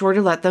yet, be sure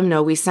to let them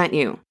know we sent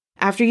you.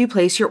 After you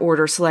place your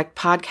order, select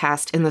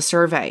podcast in the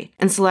survey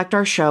and select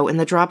our show in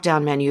the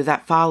drop-down menu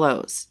that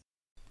follows.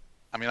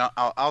 I mean,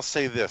 I'll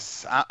say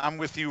this. I'm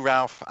with you,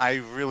 Ralph. I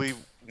really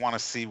want to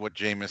see what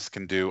Jameis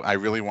can do. I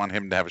really want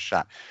him to have a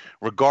shot.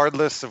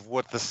 Regardless of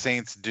what the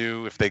Saints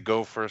do, if they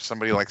go for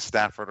somebody like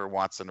Stafford or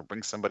Watson or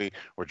bring somebody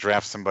or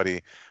draft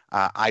somebody,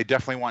 I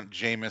definitely want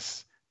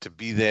Jameis to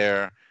be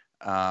there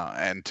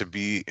and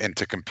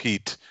to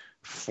compete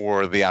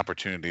for the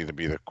opportunity to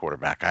be the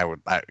quarterback.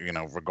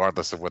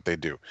 Regardless of what they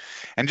do.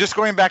 And just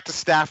going back to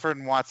Stafford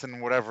and Watson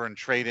and whatever and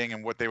trading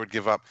and what they would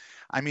give up,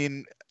 I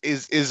mean,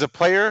 is a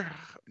player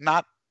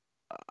not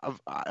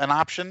an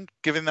option,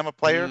 giving them a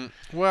player?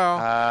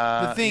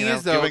 The thing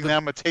is, though, giving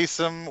them a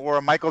Taysom or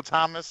a Michael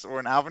Thomas or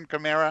an Alvin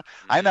Kamara.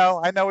 I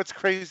know it's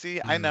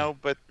crazy. I know,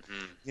 but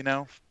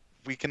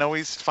we can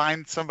always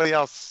find somebody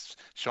else.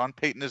 Sean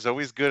Payton is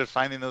always good at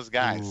finding those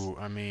guys. Ooh,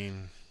 I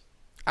mean,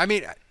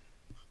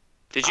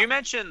 did you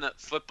mention the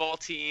football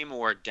team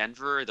or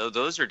Denver?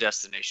 Those are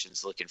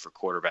destinations looking for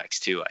quarterbacks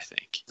too, I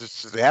think.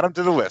 Just add them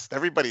to the list.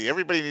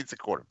 Everybody needs a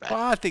quarterback.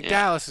 Well, I think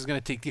Dallas is going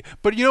to take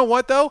but you know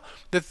what though?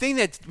 The thing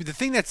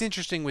that's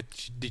interesting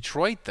with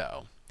Detroit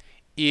though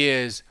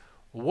is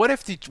what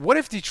if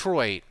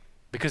Detroit,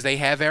 because they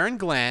have Aaron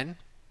Glenn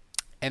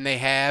and they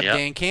have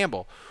Dan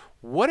Campbell,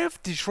 what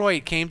if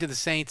Detroit came to the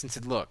Saints and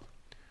said, "Look,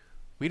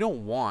 we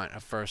don't want a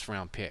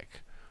first-round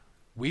pick.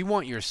 We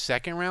want your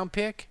second-round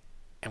pick.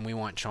 And we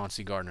want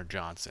Chauncey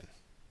Gardner-Johnson."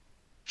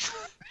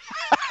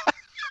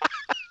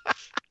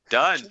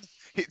 Done.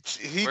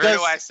 Where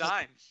do I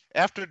sign?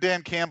 After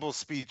Dan Campbell's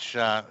speech,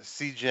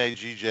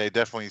 CJ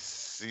definitely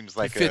seems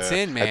like he fits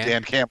in, man. A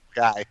Dan Campbell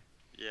guy.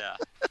 Yeah.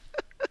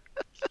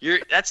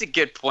 That's a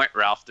good point,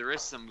 Ralph. There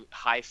is some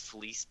high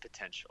fleece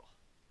potential.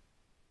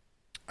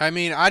 I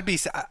mean,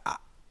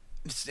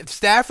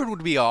 Stafford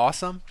would be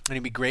awesome, and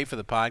he'd be great for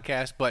the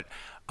podcast. But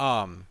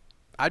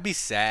I'd be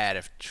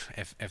sad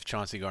if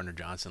Chauncey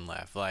Gardner-Johnson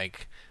left.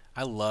 Like,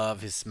 I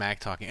love his smack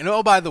talking. And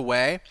oh, by the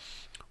way,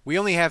 we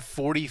only have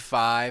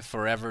 45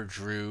 Forever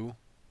Drew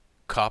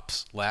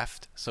cups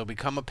left. So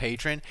become a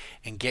patron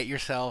and get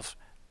yourself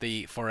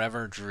the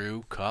Forever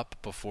Drew cup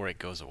before it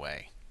goes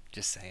away.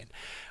 Just saying.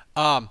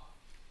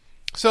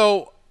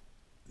 So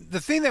the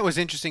thing that was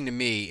interesting to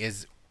me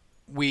is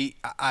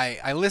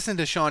I listened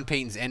to Sean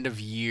Payton's end of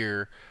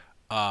year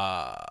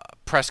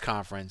press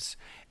conference,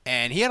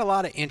 and he had a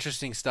lot of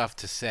interesting stuff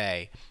to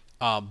say.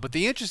 But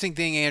the interesting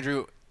thing,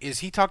 Andrew, is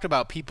he talked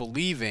about people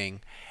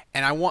leaving,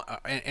 and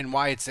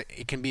why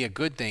it can be a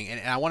good thing.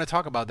 And I want to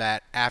talk about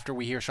that after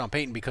we hear Sean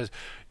Payton, because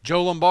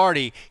Joe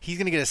Lombardi, he's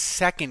going to get a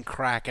second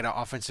crack at an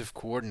offensive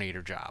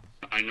coordinator job.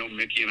 I know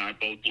Mickey and I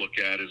both look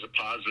at as a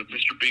positive.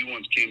 Mr. B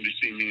once came to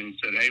see me and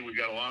said, "Hey, we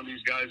got a lot of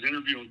these guys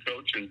interviewing,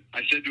 Coach." And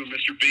I said to him,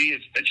 "Mr. B,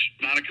 it's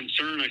not a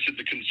concern." I said,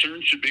 "The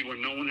concern should be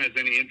when no one has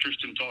any interest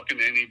in talking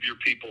to any of your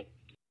people."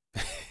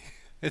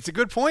 It's a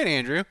good point,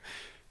 Andrew.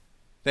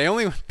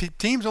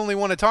 Teams only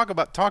want to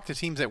talk to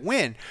teams that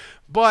win,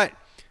 but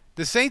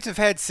the Saints have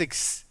had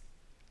six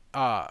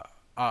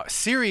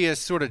serious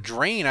sort of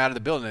drain out of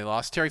the building. They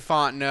lost Terry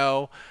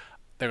Fontenot.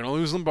 They're going to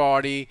lose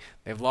Lombardi.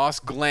 They've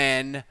lost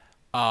Glenn.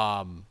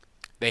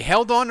 They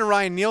held on to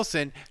Ryan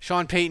Nielsen.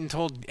 Sean Payton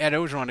told Ed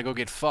Ogeron to go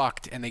get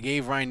fucked, and they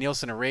gave Ryan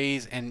Nielsen a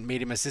raise and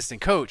made him assistant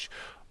coach.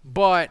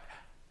 But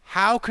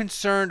how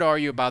concerned are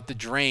you about the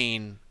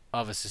drain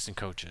of assistant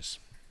coaches?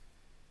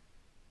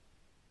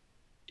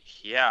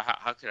 Yeah,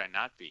 how could I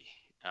not be?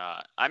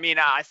 I mean,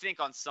 I think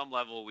on some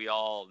level we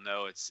all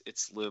know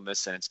it's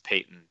Loomis and it's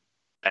Payton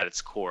at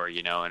its core,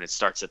 and it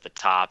starts at the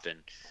top. And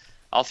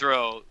I'll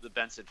throw the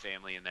Benson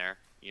family in there,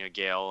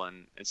 Gail.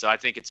 And so I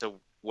think it's a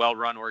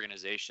well-run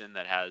organization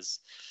that has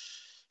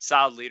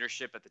solid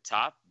leadership at the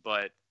top,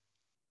 but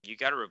you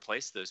got to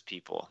replace those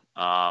people.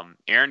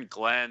 Aaron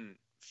Glenn,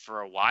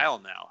 for a while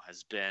now,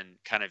 has been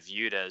kind of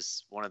viewed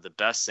as one of the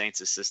best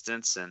Saints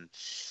assistants. And,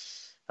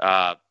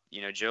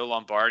 Joe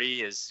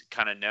Lombardi is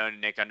kind of known.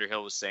 Nick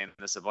Underhill was saying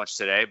this a bunch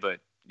today, but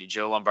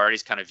Joe Lombardi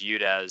is kind of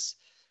viewed as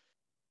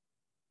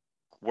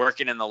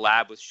working in the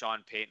lab with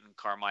Sean Payton,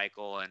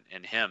 Carmichael,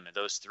 and him,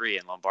 those three.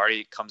 And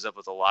Lombardi comes up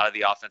with a lot of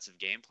the offensive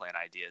game plan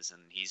ideas,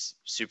 and he's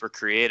super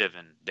creative,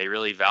 and they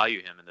really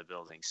value him in the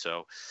building.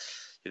 So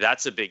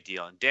that's a big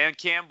deal. And Dan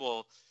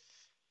Campbell,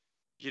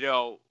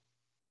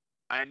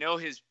 I know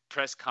his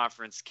press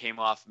conference came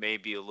off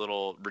maybe a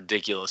little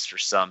ridiculous for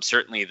some.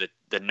 Certainly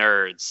the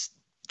nerds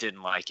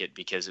didn't like it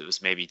because it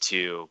was maybe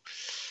too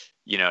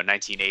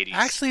 1980s.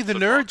 Actually, the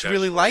nerds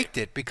really liked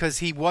it because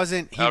he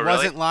wasn't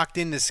locked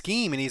in the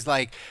scheme, and he's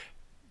like,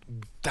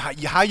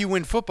 how you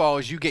win football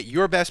is you get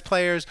your best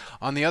players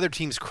on the other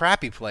team's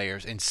crappy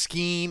players, and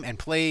scheme and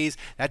plays,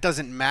 that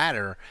doesn't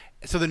matter.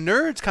 So the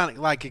nerds kind of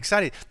like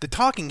excited. The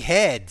talking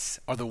heads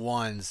are the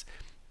ones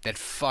that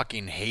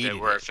fucking hated it. They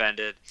were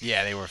offended.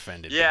 Yeah, they were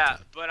offended. Yeah,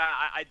 but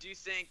I do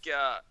think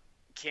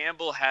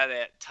Campbell had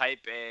that type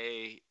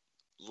A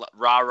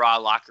rah-rah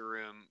locker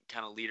room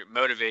kind of leader,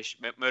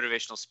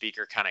 motivational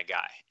speaker kind of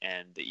guy.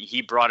 And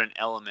he brought an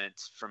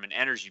element from an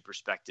energy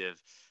perspective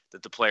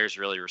that the players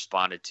really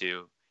responded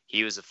to.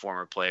 He was a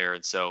former player.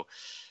 And so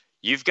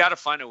you've got to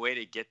find a way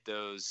to get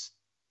those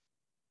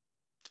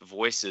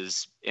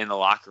voices in the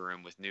locker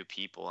room with new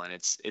people. And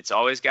it's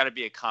always got to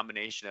be a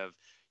combination of,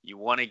 you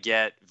want to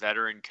get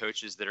veteran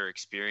coaches that are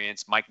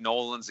experienced. Mike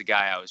Nolan's the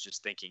guy I was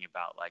just thinking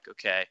about. Like,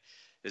 okay,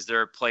 is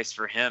there a place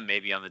for him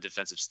maybe on the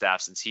defensive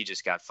staff since he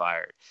just got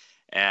fired?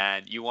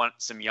 And you want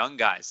some young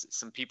guys,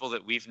 some people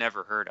that we've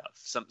never heard of,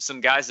 some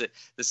guys that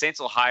the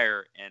Saints will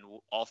hire, and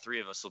all three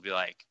of us will be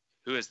like,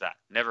 who is that?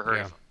 Never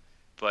heard of him.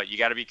 But you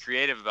got to be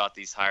creative about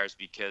these hires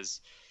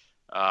because,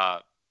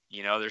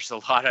 there's a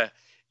lot of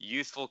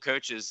youthful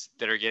coaches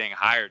that are getting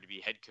hired to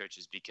be head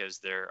coaches because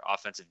they're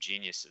offensive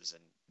geniuses.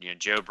 And,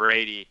 Joe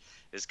Brady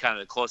is kind of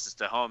the closest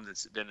to home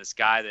that's been this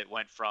guy that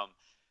went from,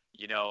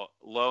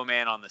 low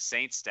man on the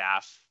Saints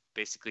staff,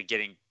 basically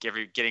getting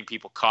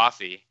people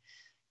coffee,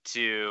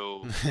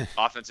 to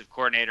offensive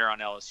coordinator on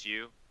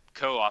LSU,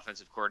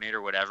 co-offensive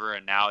coordinator, whatever,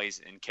 and now he's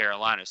in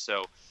Carolina.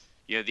 So,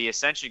 the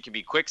ascension can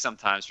be quick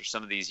sometimes for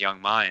some of these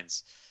young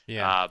minds.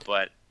 Yeah.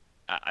 But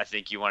I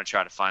think you want to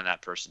try to find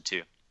that person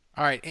too.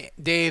 All right,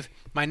 Dave,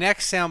 my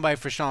next soundbite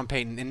for Sean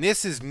Payton, and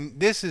this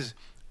is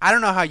I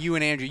don't know how you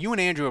and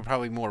Andrew are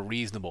probably more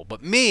reasonable,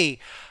 but me,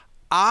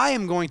 I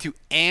am going to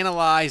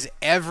analyze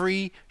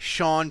every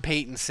Sean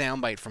Payton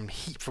soundbite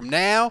from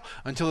now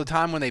until the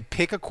time when they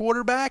pick a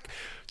quarterback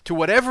to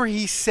whatever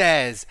he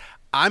says.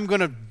 I'm going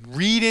to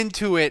read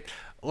into it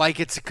like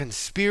it's a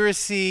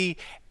conspiracy,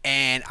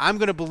 and I'm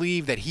going to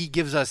believe that he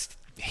gives us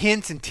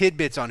hints and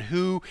tidbits on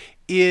who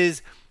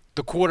is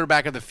the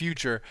quarterback of the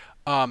future.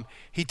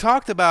 He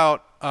talked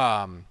about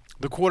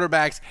the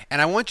quarterbacks,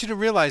 and I want you to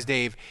realize,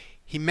 Dave,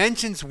 he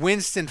mentions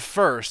Winston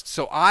first,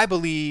 so I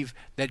believe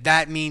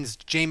that means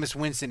Jameis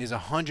Winston is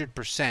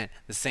 100%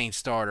 the Saints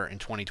starter in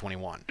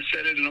 2021. I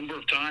said it a number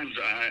of times.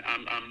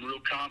 I'm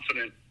real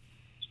confident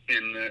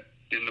in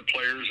in the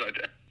players.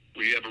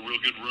 We have a real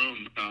good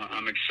room.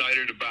 I'm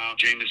excited about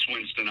Jameis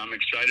Winston. I'm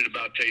excited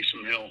about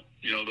Taysom Hill.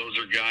 You know, those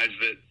are guys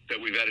that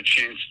we've had a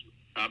chance,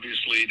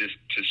 obviously, to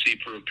see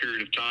for a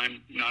period of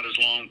time. Not as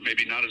long,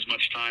 maybe not as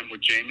much time with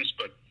Jameis,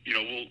 but, you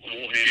know,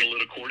 we'll handle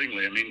it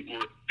accordingly. I mean,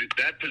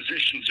 that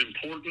position's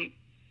important.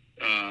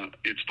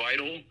 It's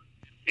vital.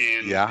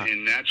 And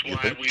that's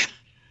why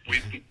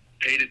we've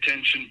paid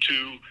attention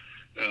to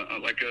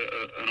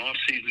an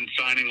off-season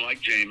signing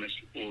like Jameis,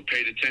 or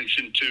paid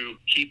attention to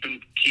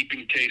keeping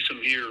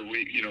Taysom here.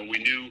 We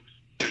knew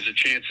there's a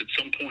chance at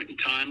some point in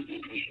time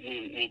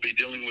we'll be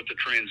dealing with the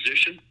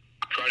transition.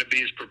 Try to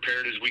be as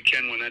prepared as we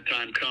can when that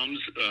time comes.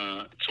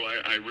 So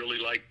I really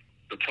like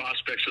the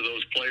prospects of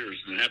those players,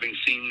 and having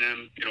seen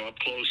them, you know, up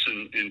close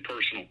and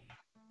personal.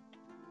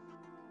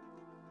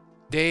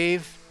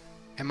 Dave,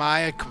 am I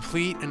a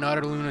complete and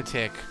utter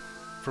lunatic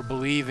for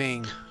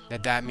believing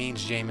that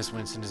means Jameis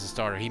Winston is a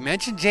starter? He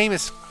mentioned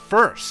Jameis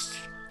first.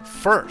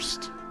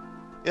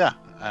 Yeah,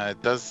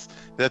 it does.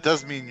 That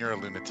does mean you're a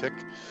lunatic,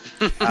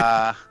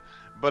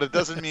 but it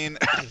doesn't mean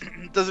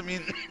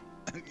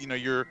you know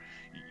you're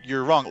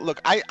wrong. Look,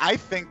 I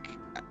think,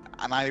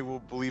 and I will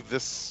believe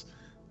this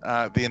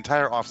the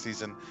entire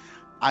offseason,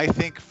 I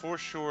think for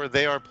sure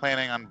they are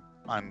planning on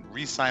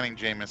re-signing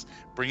Jameis,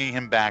 bringing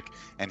him back,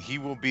 and he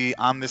will be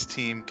on this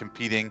team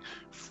competing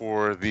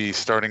for the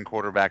starting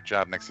quarterback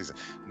job next season.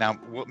 Now,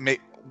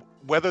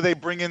 whether they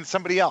bring in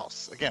somebody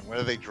else, again,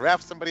 whether they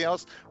draft somebody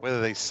else,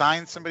 whether they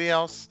sign somebody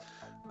else,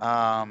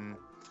 I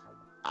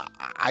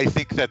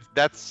think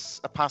that's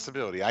a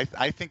possibility. I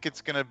think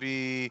it's going to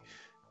be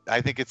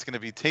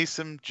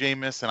Taysom,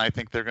 Jameis, and I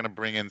think they're going to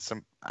bring in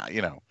some,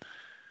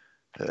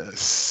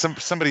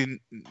 somebody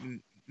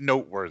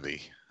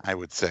noteworthy, I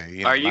would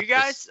say. Are you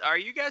guys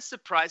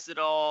surprised at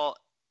all?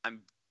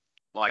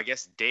 Well, I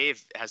guess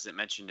Dave hasn't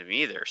mentioned him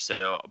either.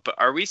 So, but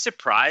are we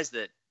surprised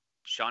that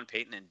Sean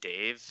Payton and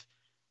Dave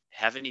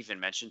haven't even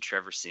mentioned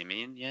Trevor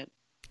Siemian yet?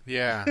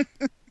 Yeah.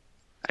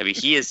 I mean,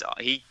 he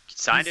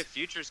signed a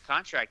futures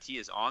contract. He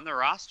is on the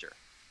roster.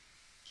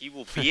 He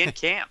will be in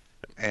camp.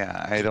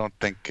 Yeah, I don't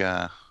think.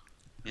 You're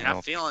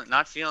not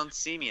feeling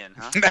Siemian,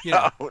 huh?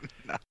 No.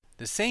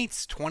 The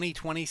Saints'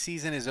 2020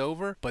 season is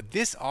over, but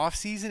this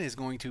offseason is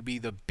going to be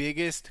the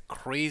biggest,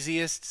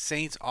 craziest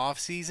Saints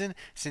offseason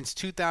since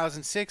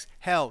 2006.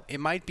 Hell, it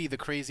might be the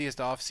craziest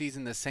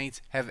offseason the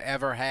Saints have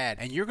ever had.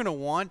 And you're going to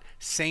want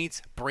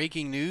Saints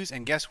breaking news.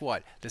 And guess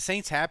what? The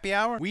Saints Happy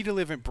Hour, we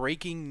deliver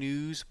breaking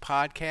news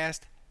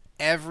podcast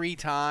every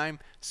time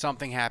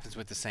something happens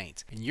with the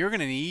Saints. And you're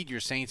going to need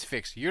your Saints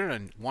fix. You're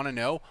going to want to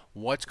know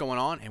what's going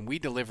on, and we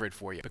deliver it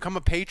for you. Become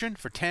a patron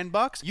for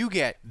 $10. You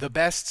get the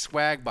best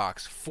swag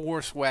box,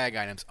 4 swag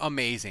items.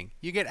 Amazing.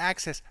 You get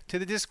access to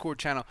the Discord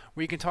channel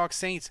where you can talk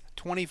Saints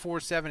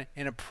 24/7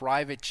 in a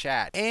private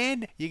chat.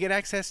 And you get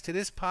access to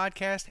this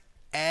podcast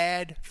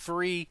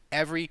ad-free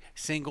every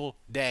single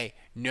day.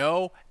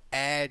 No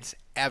ads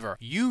ever.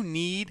 You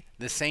need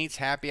the Saints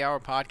Happy Hour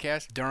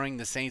podcast during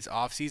the Saints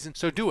offseason,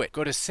 so do it.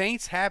 Go to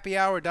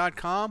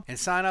saintshappyhour.com and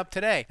sign up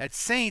today. That's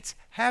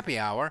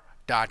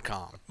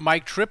saintshappyhour.com.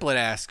 Mike Triplett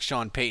asked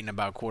Sean Payton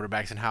about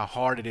quarterbacks and how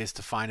hard it is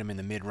to find him in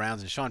the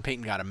mid-rounds, and Sean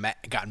Payton got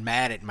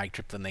mad at Mike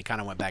Triplett, and they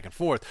kind of went back and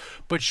forth.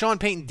 But Sean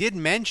Payton did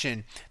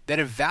mention that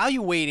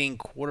evaluating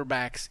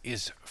quarterbacks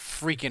is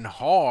freaking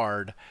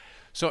hard.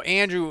 So,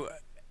 Andrew,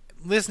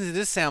 listen to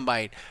this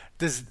soundbite.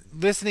 Does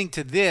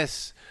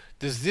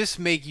this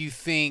make you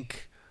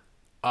think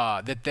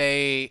that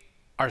they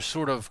are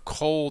sort of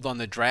cold on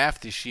the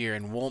draft this year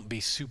and won't be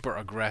super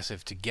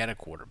aggressive to get a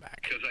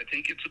quarterback? Because I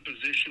think it's a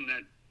position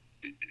that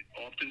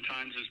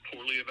oftentimes is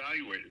poorly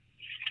evaluated.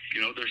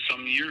 You know, there's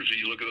some years that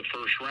you look at the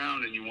first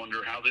round and you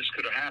wonder how this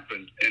could have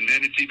happened. And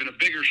then it's even a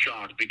bigger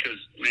shock because,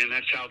 man,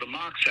 that's how the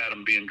mocks had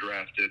them being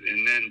drafted.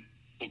 And then,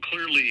 well,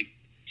 clearly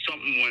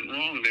something went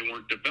wrong. They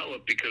weren't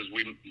developed because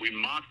we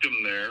mocked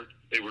them there.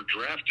 They were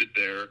drafted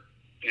there.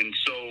 And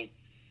so,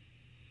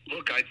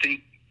 look, I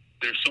think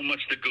there's so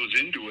much that goes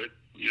into it.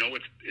 You know,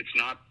 it's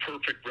not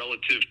perfect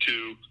relative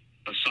to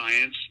a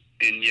science,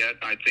 and yet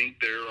I think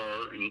there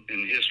are,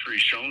 in history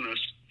shown us,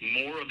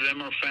 more of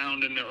them are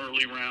found in the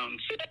early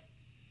rounds,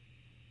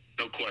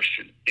 no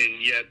question.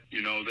 And yet,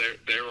 you know,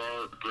 there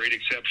are great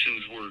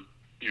exceptions where,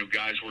 you know,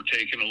 guys were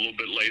taken a little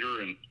bit later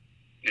and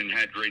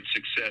had great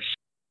success.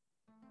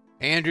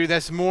 Andrew,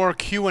 that's more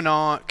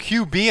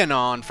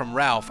QB-anon from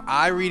Ralph.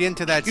 I read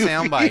into that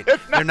soundbite.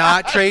 They're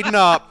not trading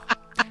up.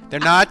 They're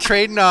not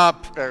trading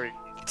up.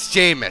 It's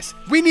Jameis.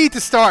 We need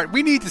to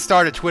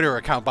start a Twitter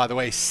account, by the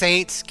way,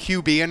 Saints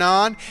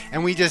QB-anon,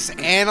 and we just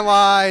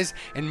analyze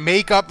and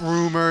make up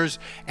rumors,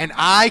 and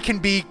I can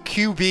be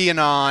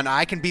QB-anon.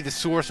 I can be the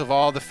source of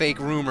all the fake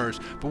rumors,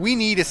 but we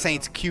need a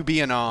Saints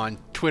QB-anon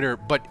Twitter.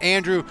 But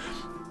Andrew,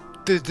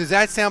 does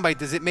that soundbite,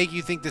 does it make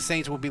you think the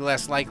Saints will be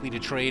less likely to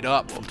trade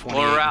up from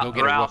 28 and go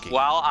get a rookie?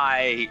 While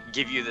I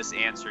give you this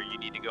answer, you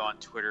need to go on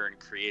Twitter and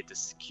create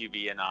this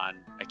QB-anon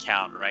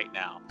account right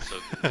now. So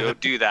go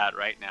do that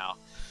right now.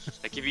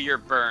 I give you your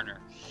burner.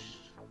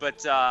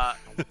 But I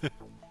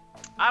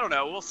don't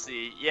know. We'll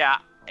see. Yeah,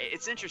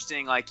 it's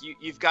interesting. Like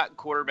you've got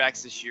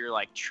quarterbacks this year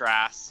like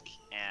Trask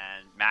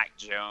and Mac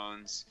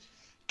Jones,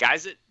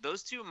 guys that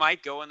those two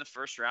might go in the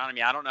first round. I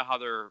mean, I don't know how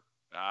their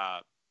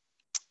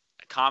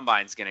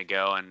combine's going to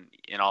go and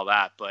all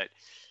that, but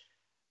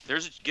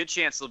there's a good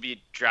chance they'll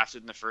be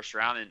drafted in the first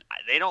round, and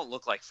they don't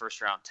look like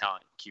first-round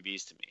talent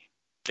QBs to me.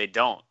 They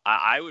don't.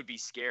 I would be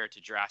scared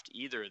to draft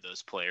either of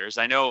those players.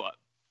 I know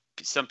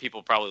some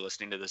people probably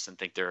listening to this and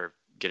think they're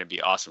going to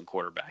be awesome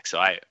quarterbacks, so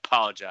I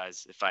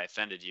apologize if I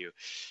offended you.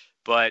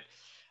 But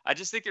I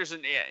just think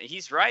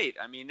he's right.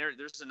 I mean,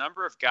 there's a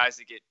number of guys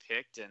that get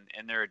picked,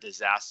 and they're a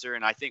disaster,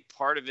 and I think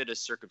part of it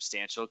is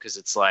circumstantial because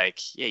it's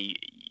like, yeah,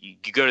 you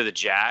go to the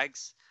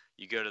Jags,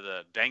 you go to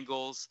the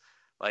Bengals,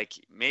 like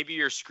maybe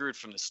you're screwed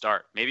from the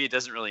start. Maybe it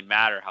doesn't really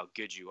matter how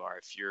good you are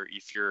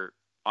if you're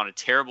on a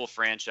terrible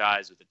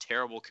franchise with a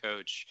terrible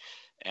coach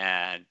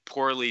and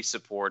poorly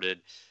supported,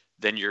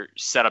 then you're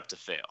set up to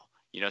fail.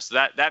 So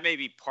that may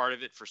be part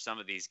of it for some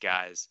of these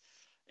guys.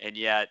 And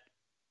yet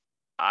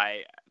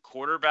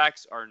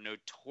quarterbacks are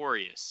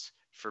notorious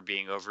for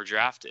being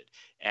overdrafted.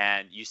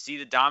 And you see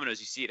the dominoes,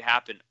 you see it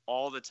happen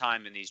all the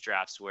time in these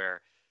drafts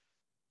where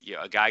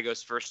a guy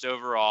goes first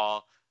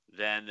overall,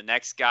 then the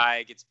next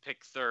guy gets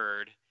picked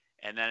third,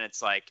 and then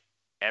it's like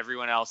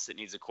everyone else that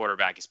needs a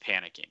quarterback is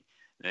panicking.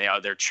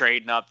 They're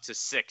trading up to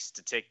 6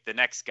 to take the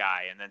next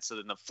guy, and then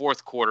the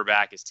fourth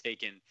quarterback is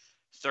taken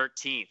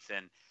 13th,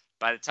 and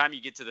by the time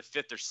you get to the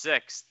 5th or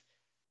 6th,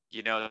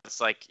 it's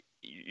like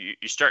you're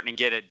starting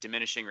to get at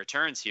diminishing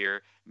returns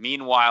here.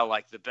 Meanwhile,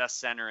 like the best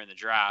center in the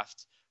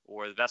draft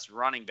or the best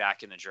running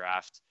back in the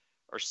draft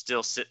are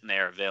still sitting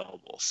there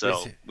available.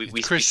 So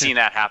we've seen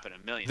that happen a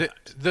million times.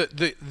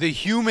 The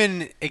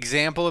human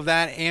example of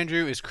that,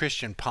 Andrew, is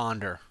Christian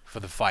Ponder for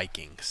the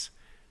Vikings,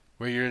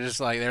 where you're just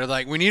like, they're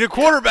like, we need a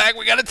quarterback.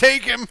 We got to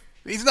take him.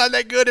 He's not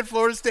that good at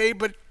Florida State,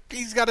 but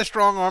he's got a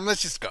strong arm.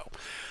 Let's just go.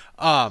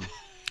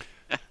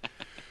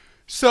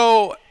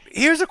 So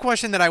here's a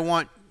question that I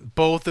want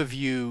both of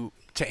you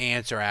to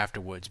answer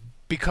afterwards,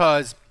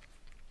 because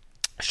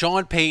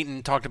Sean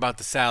Payton talked about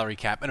the salary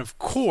cap, and of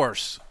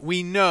course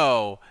we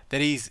know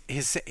that he's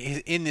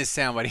in this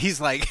soundbite.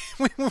 He's like,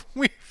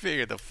 we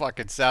figured the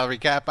fucking salary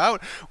cap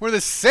out. We're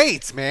the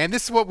Saints, man.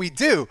 This is what we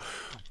do.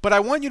 But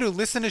I want you to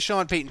listen to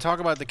Sean Payton talk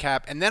about the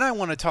cap, and then I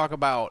want to talk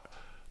about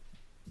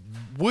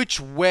which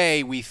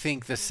way we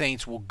think the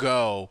Saints will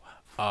go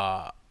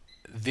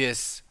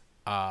this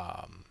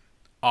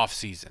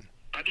offseason.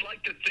 I'd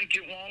like to think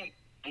it won't.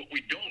 What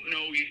we don't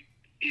know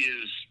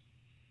is,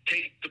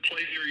 take the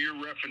player you're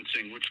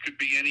referencing, which could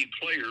be any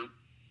player.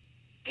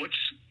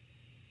 What's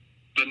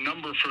the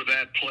number for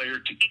that player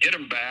to get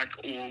him back,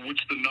 or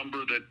what's the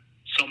number that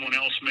someone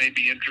else may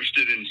be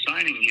interested in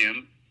signing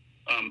him?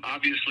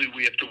 Obviously,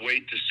 we have to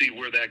wait to see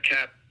where that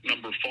cap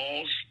number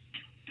falls,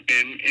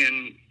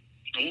 and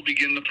we'll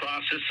begin the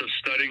process of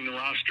studying the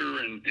roster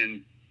and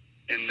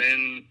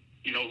then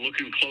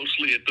looking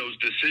closely at those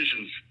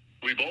decisions.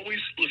 We've always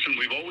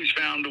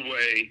found a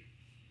way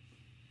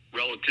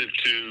relative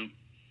to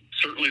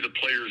certainly the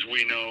players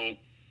we know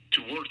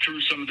to work through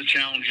some of the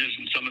challenges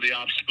and some of the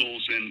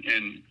obstacles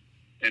and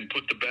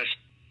put the best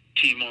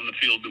team on the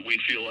field that we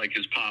feel like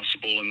is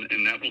possible,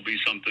 and that will be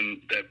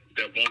something that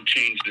won't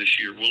change this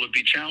year. Will it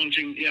be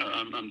challenging? Yeah,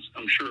 I'm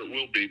sure it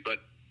will be,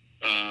 but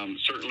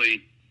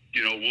certainly,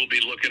 we'll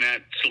be looking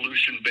at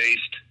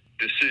solution-based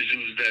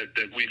decisions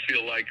that we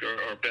feel like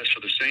are best for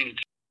the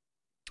Saints.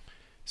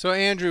 So,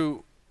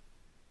 Andrew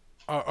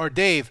or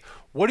Dave,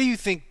 what do you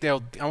think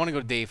I want to go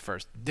to Dave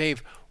first.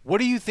 Dave, what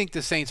do you think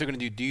the Saints are going to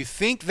do? Do you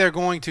think they're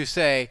going to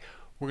say,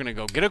 we're going to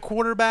go get a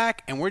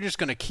quarterback, and we're just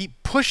going to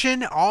keep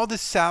pushing all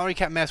this salary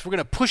cap mess? We're going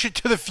to push it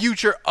to the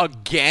future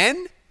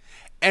again,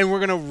 and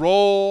we're going to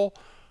roll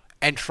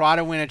and try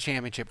to win a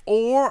championship?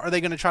 Or are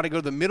they going to try to go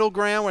to the middle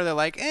ground where they're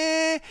like,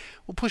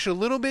 we'll push a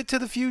little bit to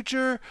the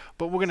future,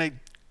 but we're going to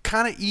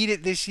kind of eat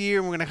it this year,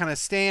 and we're going to kind of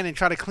stand and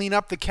try to clean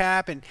up the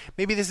cap, and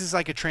maybe this is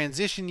like a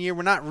transition year.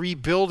 We're not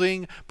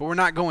rebuilding, but we're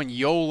not going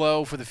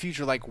YOLO for the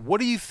future. Like, what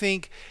do you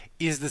think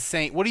is the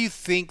Saints? What do you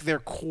think their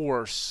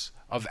course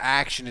of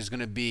action is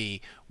going to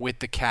be with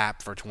the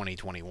cap for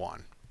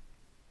 2021?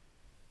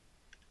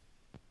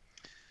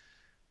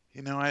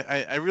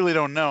 I really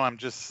don't know.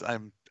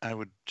 I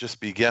would just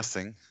be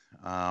guessing.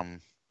 But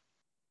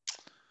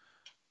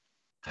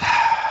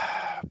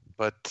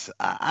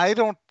I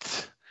don't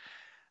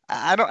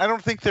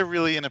think they're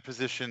really in a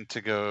position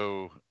to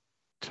go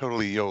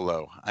totally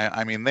YOLO.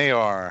 I mean, they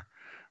are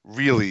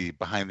really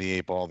behind the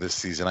eight ball this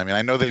season. I mean,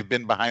 I know they've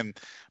been behind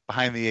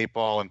the eight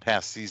ball in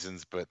past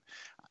seasons, but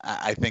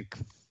I think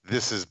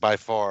this is by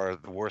far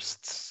the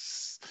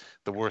worst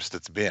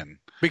it's been.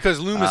 Because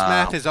Loomis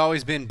math has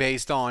always been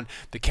based on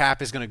the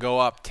cap is going to go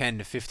up $10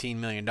 to $15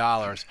 million,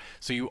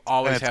 so you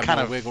always have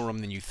more wiggle room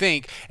than you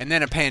think. And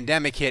then a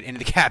pandemic hit, and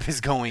the cap is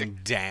going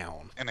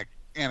down. And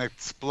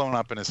it's blown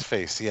up in his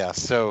face, yeah.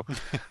 So,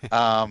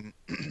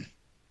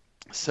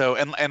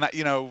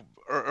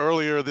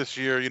 earlier this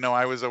year,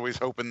 I was always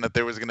hoping that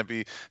there was going to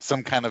be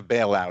some kind of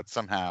bailout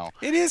somehow.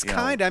 It is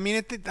kind of. I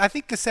mean, I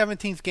think the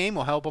 17th game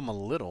will help them a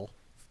little.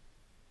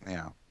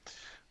 Yeah.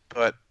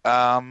 But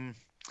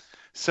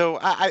so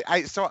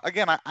so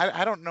again,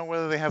 I don't know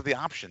whether they have the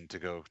option to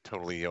go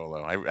totally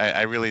YOLO.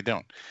 I really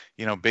don't.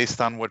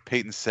 Based on what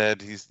Peyton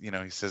said, he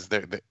says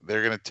they're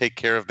going to take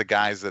care of the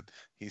guys that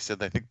he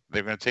said. I think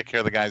they're going to take care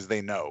of the guys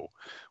they know,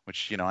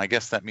 which I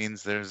guess that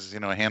means there's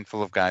a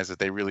handful of guys that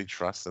they really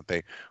trust, that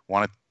they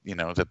want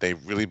to, that they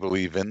really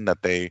believe in,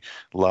 that they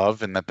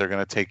love, and that they're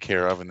going to take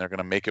care of, and they're going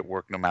to make it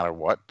work no matter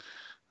what.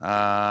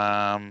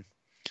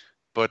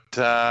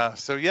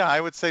 So yeah,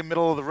 I would say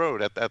middle of the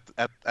road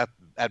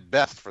at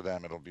best for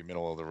them. It'll be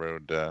middle of the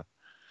road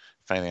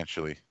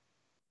financially,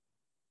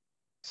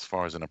 as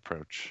far as an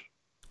approach.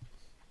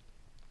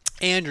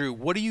 Andrew,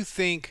 what do you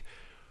think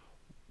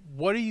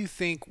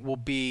will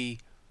be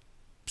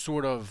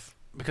sort of,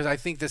 because I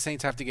think the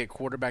Saints have to get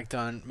quarterback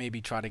done,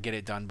 maybe try to get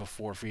it done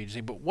before free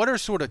agency, but what are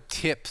sort of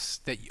tips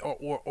that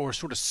or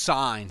sort of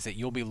signs that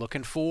you'll be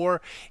looking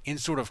for in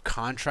sort of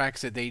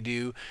contracts that they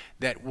do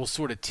that will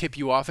sort of tip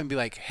you off and be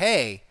like,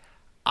 hey,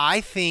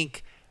 I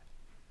think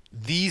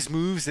these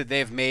moves that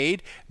they've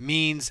made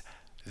means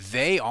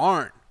they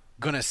aren't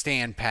going to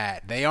stand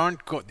pat. They aren't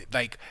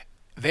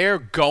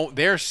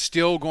they're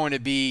still going to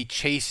be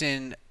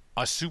chasing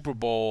a Super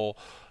Bowl.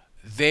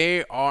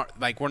 They are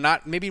we're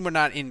not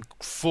in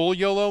full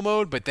YOLO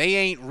mode, but they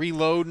ain't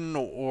reloading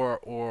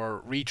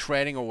or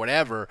retreading or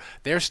whatever.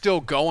 They're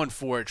still going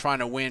for it, trying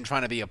to win,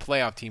 trying to be a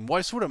playoff team.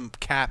 What sort of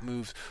cap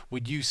moves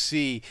would you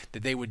see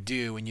that they would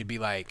do and you'd be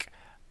like,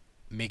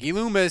 Mickey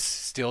Loomis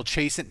still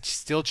chasing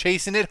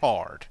it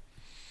hard?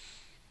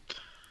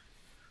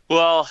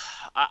 Well,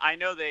 I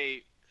know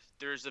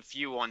there's a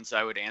few ones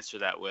I would answer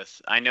that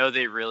with. I know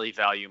they really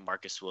value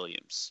Marcus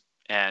Williams.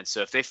 And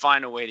so if they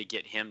find a way to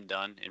get him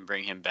done and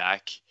bring him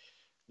back,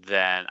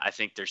 then I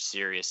think they're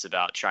serious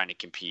about trying to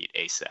compete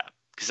ASAP.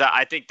 Because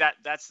I think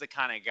that's the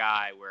kind of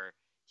guy where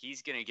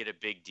he's going to get a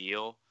big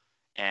deal.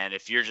 And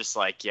if you're just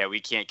like, yeah, we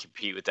can't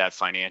compete with that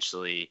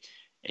financially,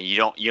 and you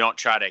don't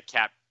try to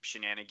cap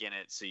shenanigan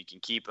it so you can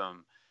keep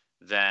him,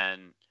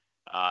 then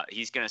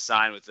he's going to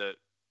sign with a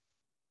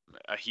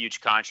huge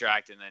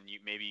contract, and then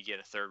maybe you get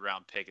a third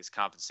round pick as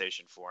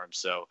compensation for him.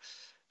 So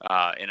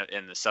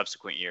in the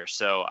subsequent year.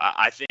 So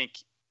I think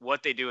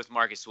what they do with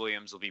Marcus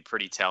Williams will be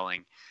pretty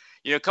telling.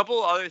 A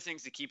couple of other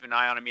things to keep an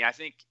eye on. I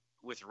think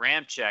with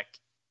Ramczyk,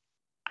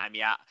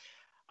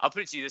 I'll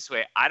put it to you this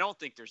way. I don't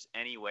think there's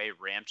any way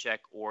Ramczyk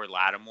or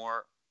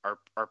Lattimore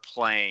are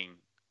playing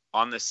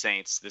on the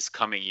Saints this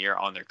coming year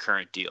on their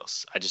current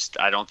deals.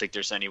 I don't think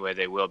there's any way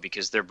they will,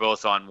 because they're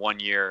both on 1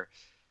 year,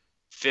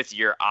 5th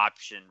year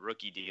option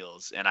rookie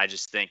deals. And I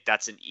just think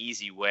that's an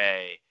easy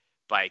way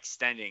by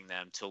extending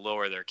them to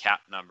lower their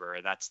cap number.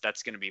 And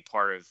that's going to be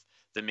part of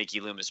the Mickey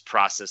Loomis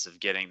process of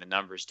getting the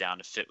numbers down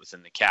to fit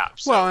within the cap.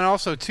 So, well, and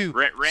also too,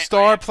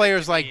 star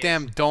players like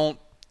them don't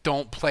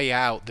play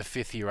out the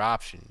 5th year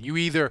option. You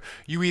either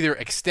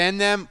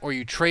extend them or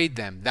you trade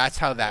them. That's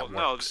how that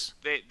works.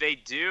 No, they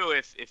do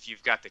if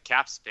you've got the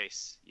cap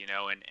space,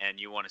 and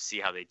you want to see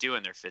how they do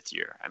in their 5th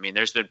year.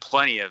 There's been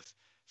plenty of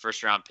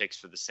first round picks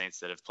for the Saints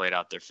that have played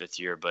out their 5th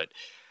year, but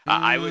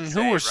I would say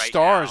who were right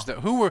stars now,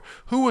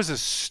 who was a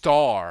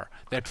star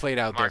that played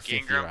out their 5th year?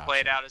 Mark Ingram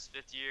played out his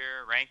 5th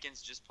year.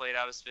 Rankins just played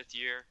out his 5th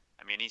year.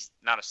 He's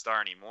not a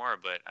star anymore,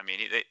 but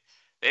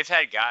they've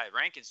had guys.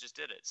 Rankins just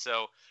did it.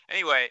 So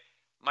anyway,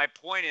 my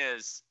point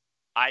is,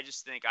 I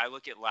just think I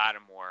look at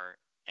Lattimore,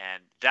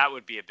 and that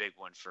would be a big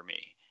one for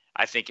me.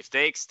 I think if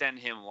they extend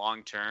him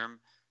long term,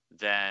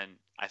 then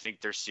I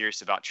think they're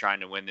serious about trying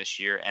to win this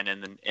year and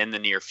in the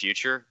near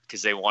future,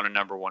 because they want a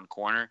number 1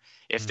 corner.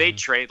 If they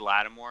trade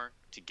Lattimore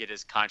to get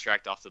his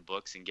contract off the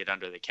books and get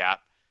under the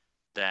cap,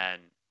 then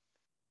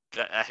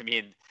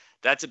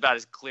that's about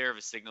as clear of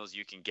a signal as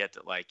you can get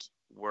that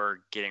we're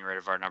getting rid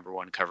of our number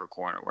 1 cover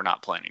corner. We're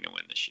not planning to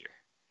win this year.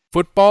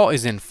 Football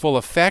is in full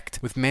effect,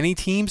 with many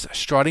teams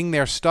strutting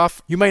their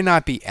stuff. You might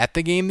not be at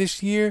the game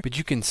this year, but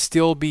you can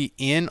still be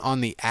in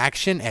on the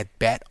action at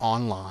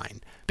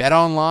BetOnline.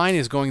 BetOnline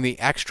is going the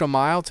extra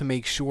mile to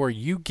make sure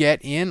you get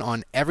in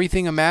on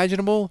everything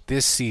imaginable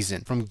this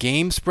season. From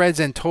game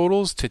spreads and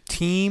totals to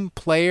team,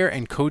 player,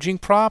 and coaching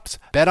props,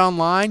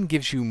 BetOnline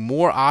gives you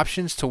more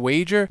options to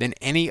wager than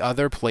any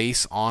other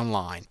place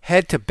online.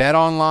 Head to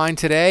BetOnline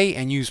today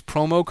and use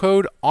promo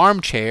code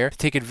ARMCHAIR to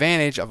take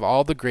advantage of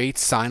all the great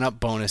sign-up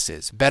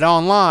bonuses.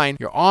 BetOnline,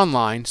 your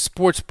online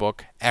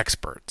sportsbook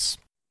experts.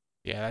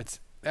 Yeah,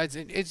 it's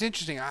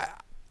interesting.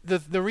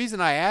 The reason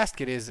I ask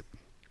it is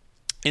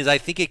I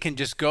think it can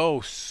just go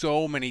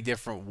so many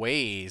different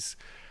ways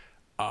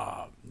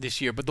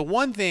this year. But the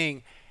one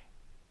thing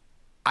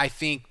I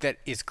think that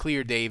is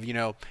clear, Dave,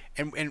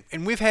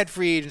 and we've had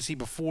free agency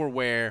before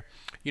where,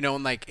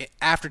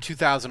 after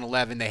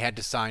 2011, they had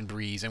to sign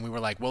Breeze. And we were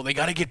like, well, they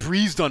got to get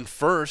Breeze done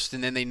first,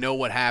 and then they know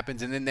what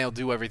happens, and then they'll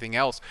do everything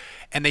else.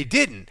 And they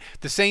didn't.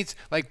 The Saints,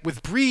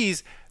 with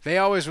Breeze, they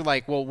always were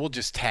like, well, we'll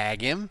just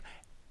tag him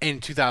in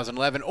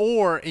 2011,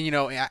 or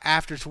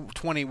after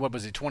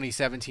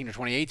 2017 or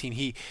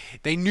 2018,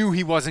 they knew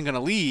he wasn't going to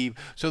leave,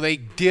 so they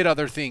did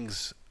other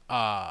things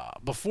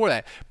before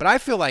that. But I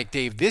feel like,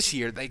 Dave, this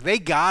year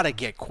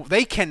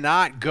they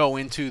cannot go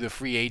into the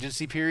free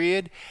agency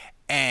period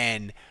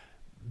and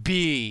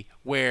be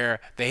where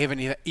they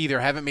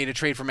haven't made a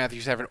trade for Matthew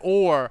Stafford,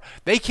 or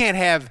they can't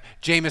have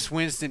Jameis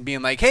Winston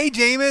being like, "Hey,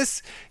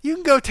 Jameis, you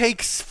can go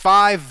take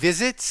 5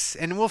 visits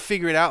and we'll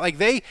figure it out." Like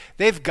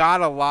they've got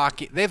to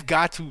lock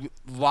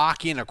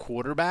in a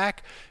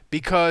quarterback,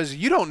 because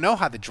you don't know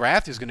how the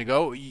draft is going to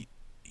go.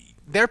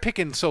 They're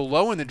picking so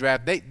low in the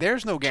draft.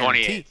 There's no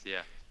guarantee. 28th,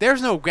 yeah.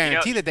 There's no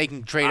guarantee that they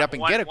can trade up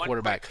and get a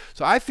quarterback.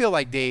 So I feel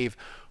like, Dave,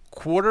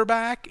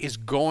 quarterback is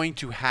going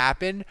to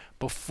happen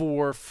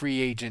before free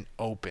agency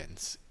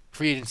opens.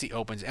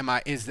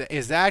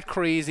 Is that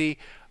crazy?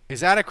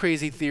 Is that a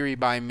crazy theory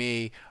by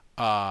me?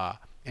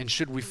 And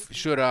should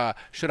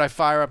I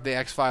fire up the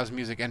X-Files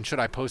music, and should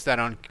I post that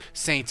on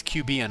Saints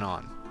QB and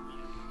on?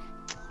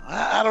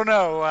 I don't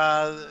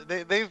know.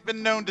 They've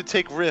been known to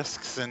take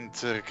risks and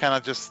to kind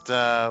of just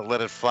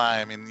let it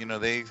fly. I mean,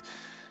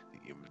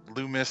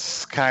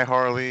 Loomis, Kai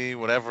Harley,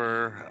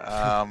 whatever.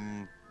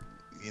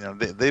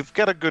 They've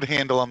got a good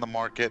handle on the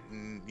market,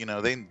 and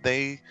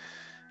they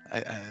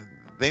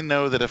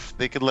know that if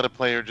they could let a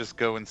player just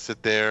go and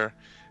sit there,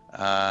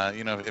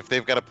 if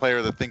they've got a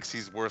player that thinks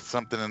he's worth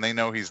something and they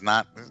know he's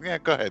not, yeah,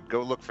 go ahead,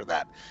 go look for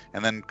that,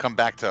 and then come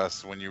back to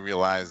us when you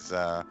realize,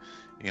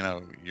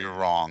 you're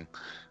wrong.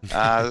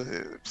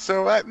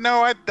 So I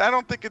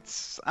don't think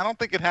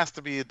it has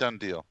to be a done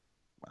deal.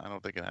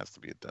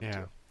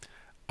 deal.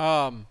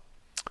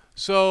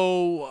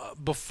 So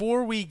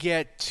before we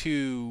get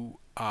to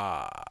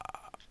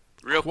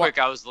real quick,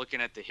 I was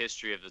looking at the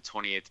history of the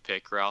 28th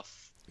pick,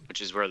 Ralph,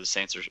 which is where the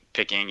Saints are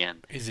picking,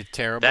 and is it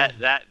terrible?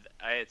 That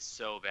it's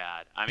so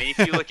bad. I mean,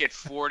 if you look at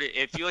 40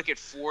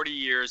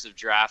 years of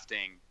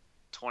drafting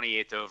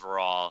 28th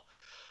overall,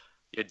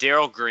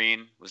 Darryl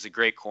Green was a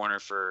great corner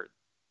for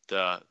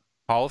the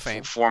Hall of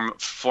Fame,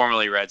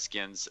 formerly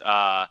Redskins.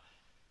 Derek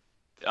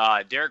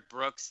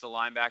Brooks, the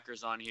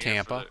linebackers on here,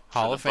 Tampa,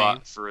 Hall of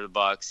Fame for the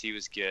Bucks. He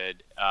was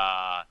good.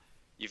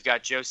 You've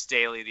got Joe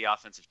Staley, the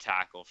offensive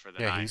tackle for the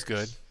Niners. Yeah, he's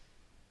good.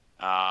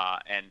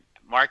 And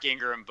Mark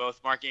Ingram,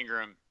 both Mark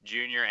Ingram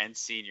Jr. and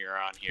Sr. are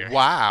on here.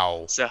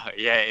 Wow. So,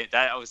 yeah,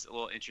 that was a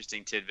little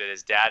interesting tidbit.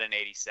 His dad in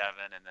 87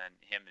 and then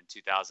him in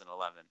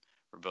 2011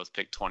 were both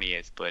picked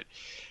 28th. But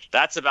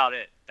that's about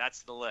it.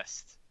 That's the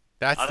list.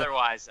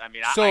 Otherwise, I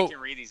can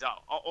read these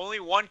out. Only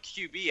one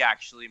QB,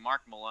 actually,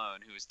 Mark Malone,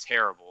 who was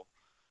terrible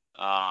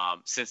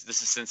since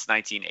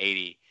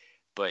 1980.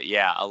 But,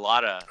 yeah, a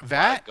lot of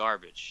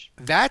garbage.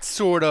 That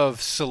sort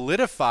of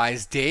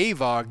solidifies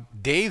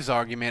Dave's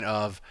argument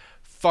of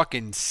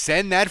fucking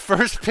send that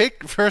first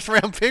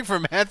round pick for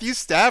Matthew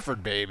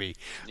Stafford, baby.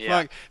 Yeah.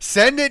 Like,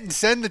 send it and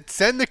send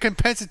the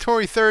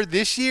compensatory third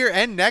this year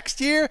and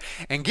next year,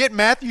 and get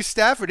Matthew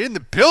Stafford in the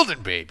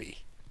building, baby.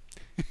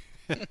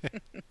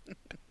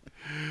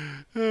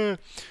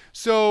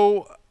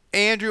 So,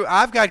 Andrew,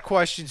 I've got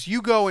questions.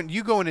 You go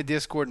into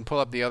Discord and pull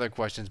up the other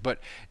questions. But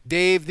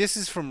Dave, this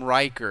is from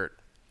Reichert.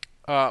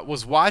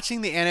 Was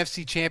watching the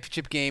NFC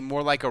Championship game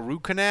more like a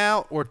root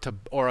canal or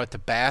a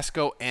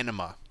Tabasco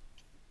enema?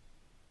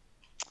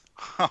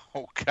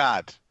 Oh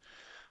God.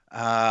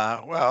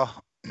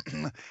 Well,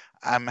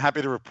 I'm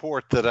happy to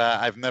report that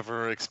I've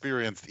never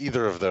experienced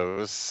either of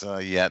those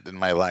yet in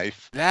my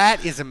life.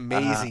 That is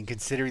amazing,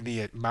 considering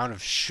the amount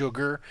of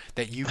sugar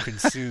that you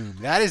consume.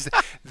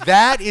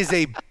 that is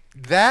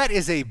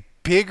a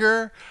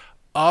bigger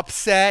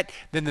upset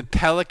than the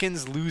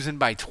Pelicans losing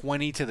by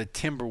 20 to the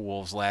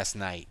Timberwolves last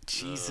night.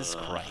 Jesus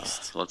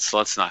Christ.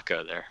 Let's not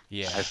go there.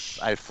 Yeah.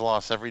 I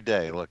floss every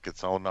day. Look,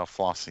 it's all about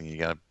flossing. You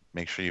got to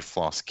make sure you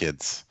floss,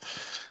 kids.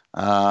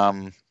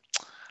 I'm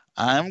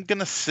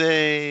gonna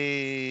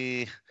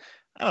say,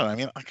 I don't know. I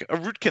mean, like a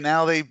root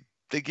canal, they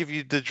give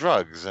you the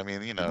drugs. I mean,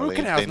 root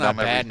canal's not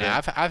bad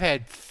now. I've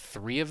had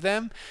 3 of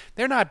them.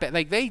 They're not bad.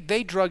 Like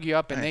they drug you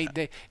up, and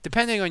they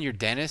depending on your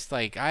dentist.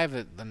 Like I have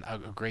a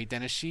great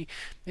dentist.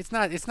 It's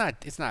not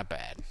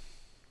bad.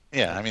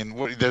 Yeah, I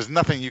mean, there's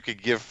nothing you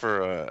could give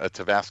for a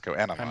Tabasco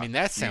enema. I mean,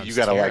 that sounds you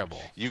gotta, terrible.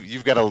 Like,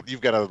 you've got to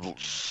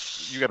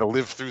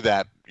live through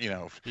that,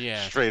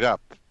 straight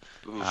up,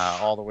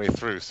 all the way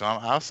through. So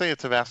I'll say a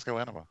Tabasco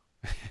enema.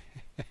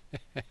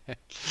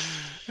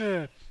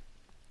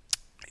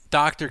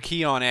 Dr.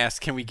 Keon asks,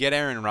 can we get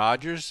Aaron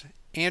Rodgers,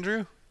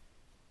 Andrew?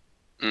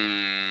 No.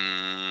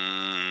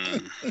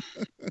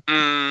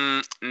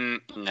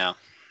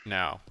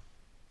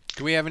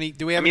 Do we have any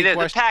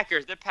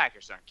questions? The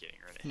Packers aren't getting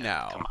rid of him.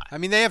 No. Come on. I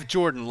mean, they have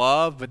Jordan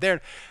Love, but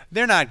they're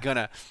not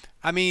gonna.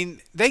 I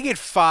mean, they get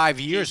 5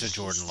 years of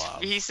Jordan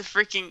Love. He's the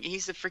freaking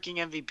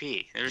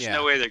MVP. There's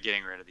no way they're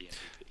getting rid of the MVP.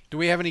 Do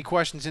we have any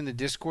questions in the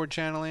Discord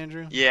channel,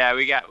 Andrew? Yeah,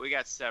 we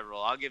got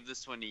several. I'll give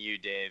this one to you,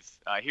 Dave.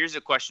 Here's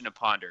a question to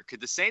ponder.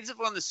 Could the Saints have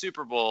won the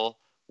Super Bowl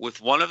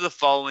with one of the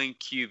following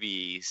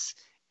QBs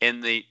in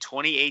the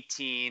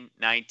 2018,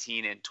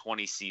 19, and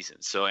 20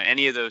 seasons? So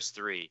any of those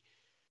 3.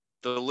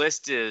 The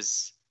list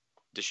is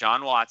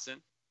Deshaun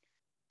Watson,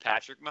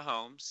 Patrick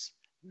Mahomes,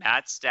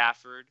 Matt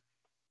Stafford,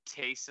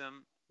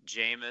 Taysom,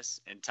 Jameis,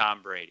 and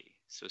Tom Brady.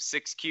 So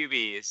 6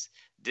 QBs,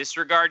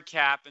 disregard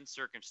cap and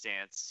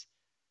circumstance.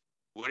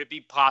 Would it be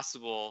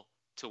possible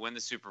to win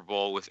the Super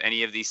Bowl with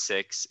any of these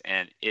 6?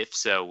 And if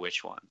so,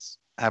 which ones?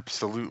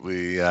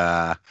 Absolutely.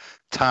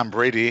 Tom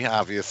Brady,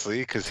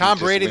 obviously, because Tom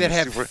Brady that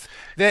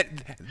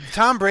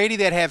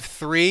have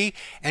 3,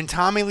 and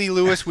Tommy Lee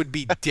Lewis would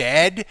be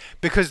dead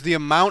because the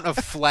amount of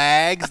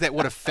flags that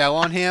would have fell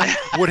on him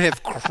would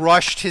have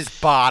crushed his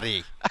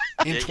body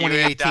in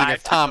 2018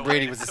 if Tom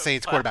Brady was the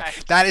Saints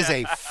quarterback. That is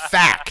a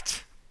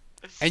fact.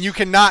 And you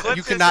cannot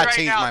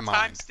change my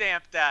mind.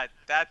 Timestamp that.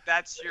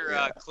 That's your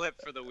clip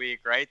for the week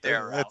right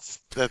there, Ralph.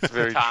 That's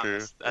very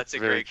true. That's a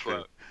great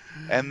quote.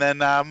 And then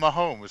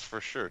Mahomes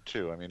for sure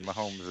too. I mean,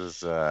 Mahomes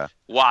is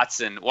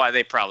Watson. Why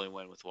they probably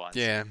win with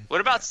Watson. Yeah. What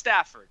about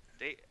Stafford?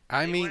 They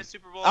win a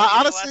Super Bowl.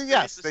 Honestly,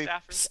 yes.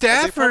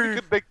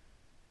 Stafford.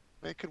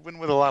 They could win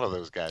with a lot of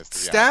those guys.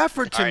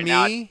 Stafford to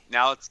me.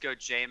 Now let's go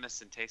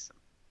Jameis and Taysom.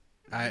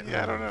 I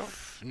don't know.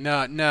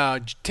 No.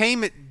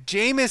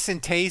 Jameis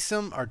and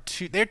Taysom are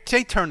too. They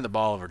turn the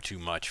ball over too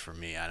much for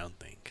me. I don't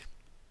think.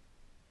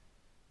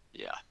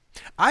 Yeah.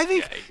 I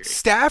think I agree.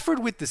 Stafford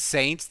with the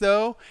Saints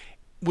though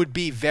would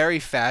be very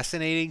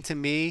fascinating to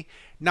me.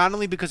 Not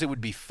only because it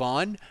would be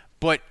fun,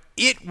 but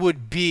it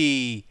would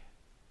be.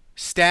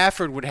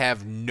 Stafford would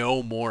have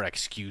no more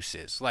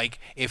excuses. Like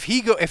if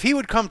he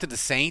would come to the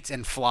Saints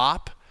and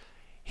flop,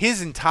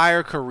 his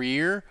entire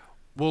career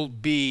will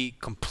be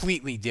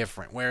completely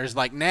different. Whereas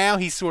like now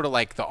he's sort of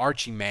like the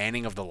Archie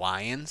Manning of the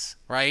Lions,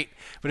 right?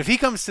 But if he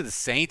comes to the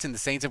Saints and the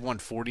Saints have won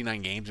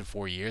 49 games in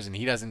 4 years and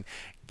he doesn't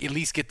at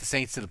least get the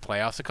Saints to the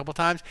playoffs a couple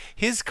times,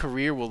 his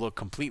career will look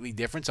completely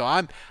different. So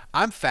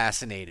I'm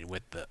fascinated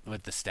with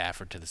the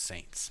Stafford to the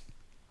Saints.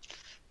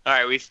 All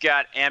right, we've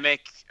got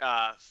Amick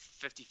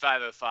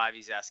 5505.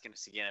 He's asking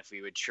us again if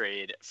we would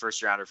trade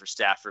first rounder for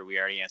Stafford. We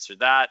already answered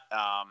that.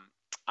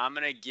 I'm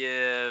going to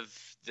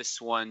give this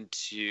one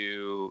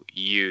to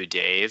you,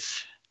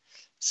 Dave.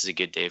 This is a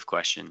good Dave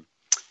question.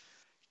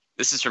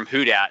 This is from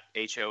Hoodat,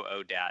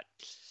 H-O-O-Dat.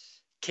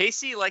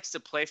 Casey likes to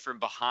play from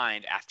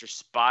behind after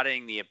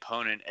spotting the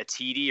opponent a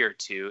TD or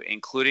two,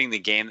 including the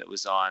game that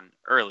was on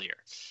earlier.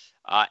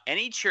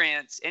 Any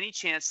chance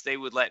they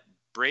would let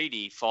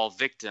Brady fall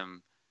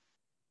victim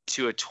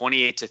to a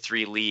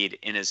 28-3 lead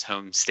in his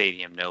home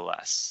stadium, no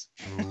less?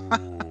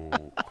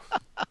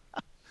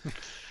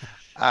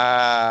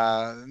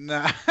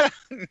 No,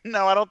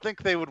 I don't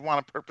think they would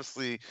want to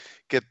purposely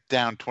get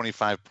down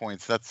 25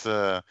 points. That's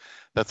a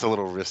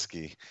little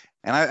risky,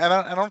 and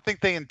I don't think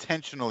they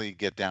intentionally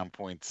get down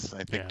points.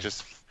 I think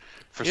just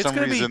for some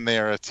reason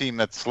they're a team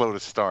that's slow to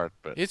start.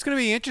 But it's going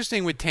to be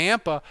interesting with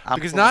Tampa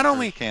because not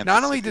only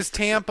does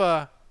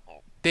Tampa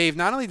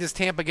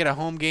get a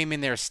home game in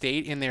their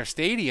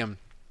stadium,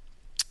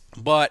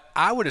 but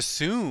I would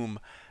assume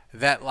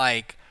that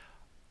like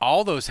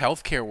all those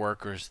healthcare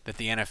workers that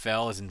the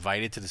NFL has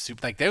invited to the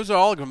Super, like those are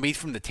all going to be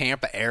from the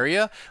Tampa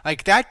area.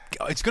 Like that,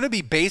 it's going to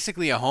be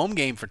basically a home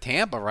game for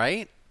Tampa,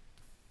 right?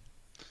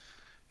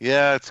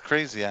 Yeah, it's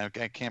crazy. I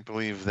can't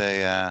believe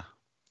they.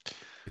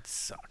 It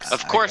sucks.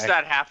 Of course,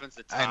 that happens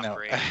to Tom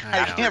Brady.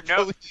 I can't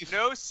believe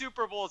no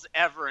Super Bowls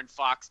ever in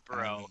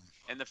Foxborough,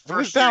 and the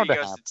first year he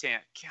goes to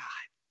Tampa. God,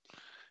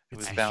 it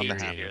was bound to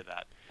happen.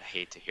 I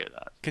hate to hear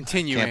that.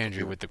 Continue,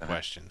 Andrew, with the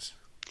questions.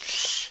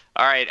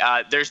 All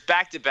right, there's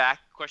back-to-back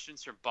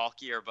questions from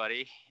Balky, our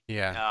buddy.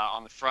 Yeah.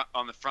 On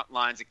the front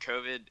lines of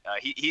COVID,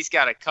 he's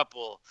got a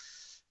couple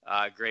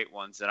great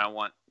ones, and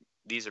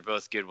these are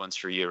both good ones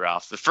for you,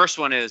 Ralph. The first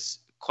one is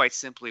quite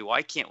simply,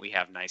 why can't we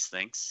have nice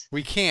things?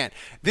 We can't.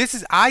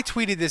 I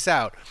tweeted this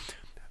out.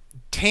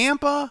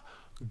 Tampa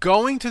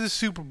going to the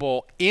Super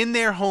Bowl in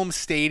their home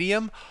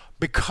stadium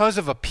because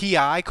of a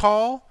PI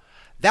call.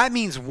 That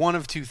means one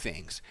of two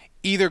things: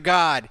 either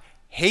God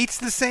hates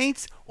the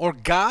Saints, or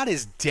God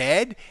is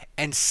dead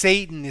and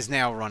Satan is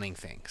now running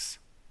things.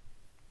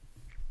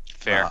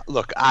 Fair.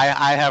 Look,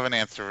 I have an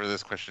answer for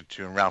this question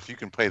too, and Ralph, you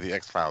can play the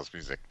X-Files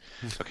music.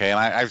 Okay, and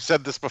I've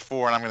said this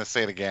before, and I'm going to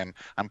say it again.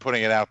 I'm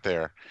putting it out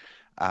there.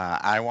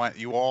 I want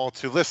you all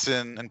to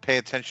listen and pay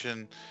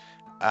attention.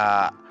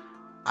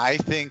 I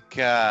think,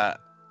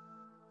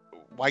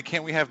 why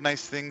can't we have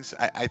nice things?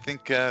 I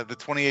think the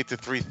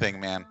 28-3 thing,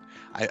 man.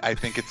 I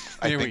think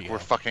we're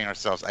fucking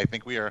ourselves. I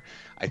think we are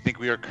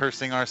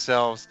cursing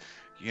ourselves.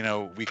 You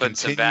know, we putting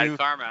some bad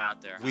karma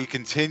out there. We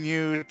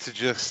continue to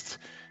just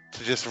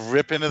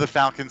rip into the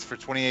Falcons for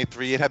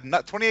 28-3. It had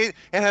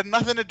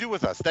nothing to do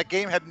with us. That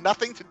game had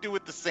nothing to do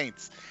with the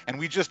Saints, and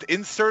we just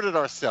inserted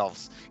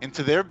ourselves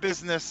into their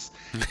business,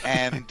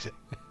 and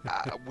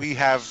we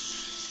have,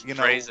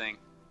 phrasing.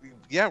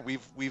 Yeah,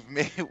 we've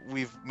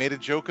made a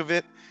joke of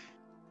it.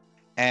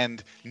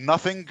 And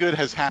nothing good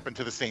has happened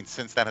to the Saints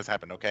since that has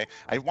happened, okay?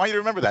 I want you to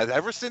remember that.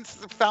 Ever since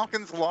the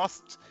Falcons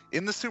lost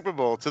in the Super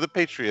Bowl to the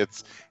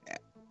Patriots,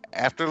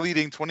 after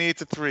leading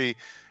 28-3,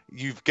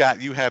 you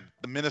had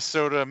the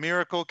Minnesota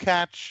Miracle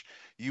catch,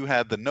 you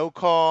had the no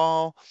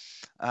call,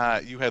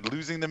 you had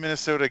losing to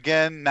Minnesota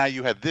again, now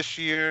you had this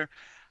year.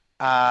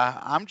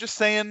 I'm just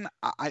saying,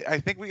 I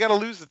think we got to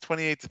lose the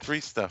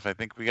 28-3 stuff. I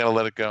think we got to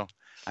let it go.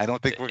 I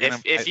don't think we're going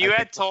to. If you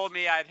had told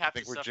me I'd have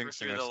to suffer through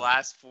ourselves. the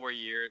last 4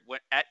 years,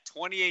 at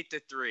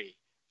 28-3,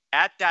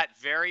 at that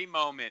very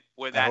moment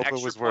when that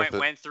extra point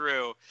went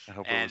through,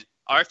 and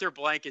Arthur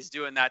Blank is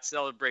doing that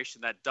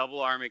celebration, that double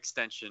arm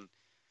extension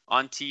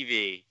on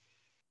TV,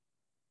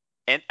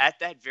 and at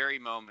that very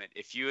moment,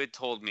 if you had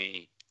told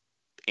me,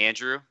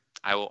 Andrew,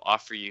 I will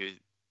offer you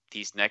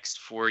these next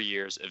 4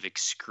 years of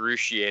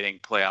excruciating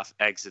playoff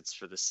exits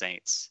for the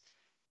Saints,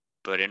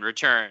 but in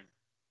return,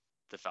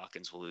 the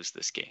Falcons will lose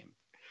this game,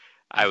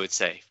 I would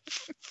say,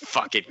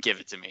 fuck it, give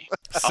it to me.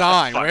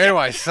 Sign. Where do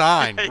I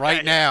sign?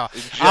 Right now.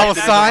 I will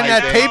sign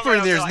that paper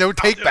and there's no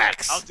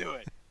takebacks. I'll do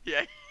it.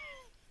 Yeah.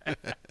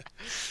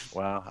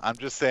 Well, I'm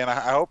just saying,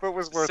 I hope it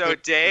was worth it. So,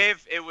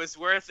 Dave, it was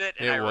worth it,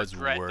 and I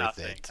regret worth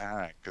nothing. it. All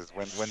right, because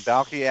when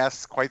Balky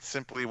asks quite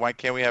simply, why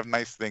can't we have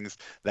nice things?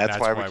 That's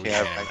why we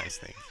can't have nice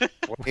things.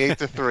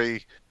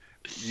 28-3.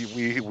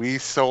 We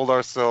sold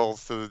our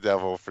souls to the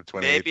devil for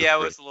 28-3. Maybe I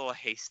was a little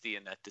hasty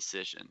in that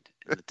decision.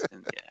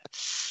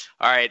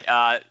 All right,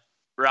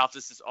 Ralph,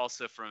 this is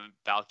also from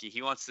Balky.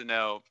 He wants to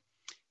know,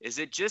 is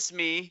it just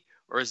me,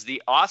 or is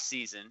the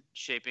off-season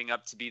shaping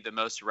up to be the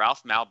most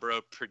Ralph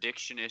Malbrough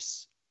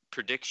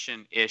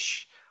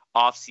prediction-ish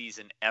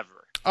off-season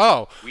ever?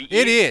 Oh,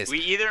 it is. We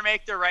either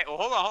make the right – well,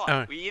 hold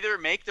on. We either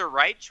make the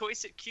right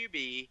choice at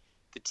QB,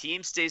 the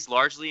team stays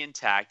largely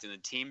intact, and the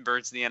team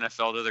burns the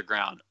NFL to the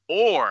ground,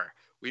 or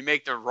we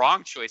make the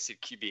wrong choice at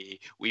QB,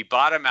 we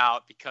bottom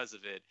out because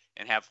of it,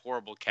 and have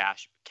horrible cap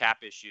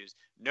issues.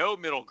 No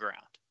middle ground.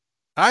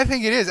 I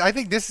think it is. I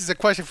think this is a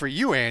question for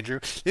you, Andrew.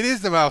 It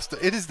is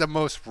the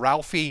most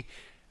Ralphie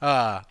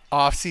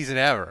off season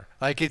ever.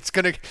 Like I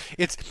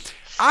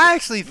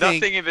actually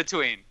think nothing in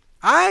between.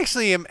 I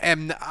actually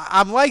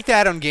I'm like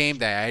that on game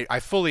day. I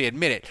fully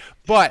admit it.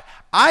 But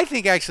I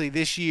think actually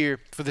this year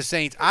for the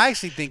Saints, I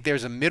actually think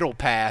there's a middle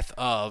path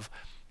of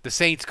the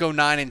Saints go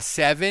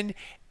 9-7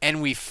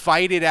 and we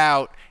fight it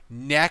out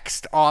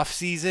next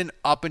offseason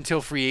up until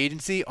free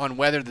agency on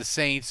whether the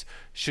Saints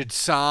should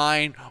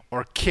sign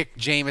or kick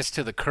Jameis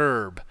to the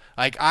curb.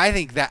 Like I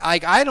think that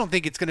I don't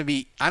think it's going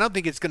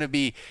to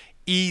be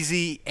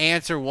easy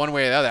answer one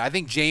way or the other. I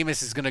think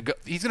Jameis is going to go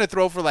 – he's going to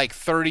throw for like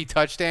 30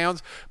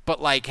 touchdowns but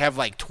like have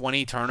like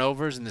 20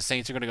 turnovers, and the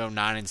Saints are going to go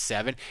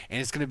 9-7, and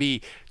it's going to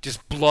be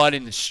just blood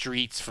in the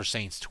streets for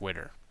Saints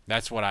Twitter.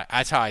 That's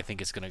how I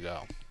think it's going to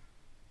go.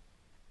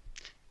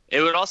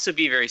 It would also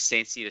be very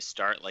Saintsy to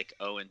start like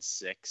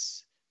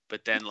 0-6,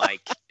 but then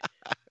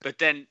but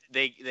then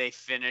they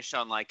finish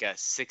on like a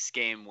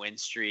 6-game win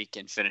streak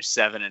and finish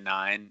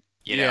 7-9,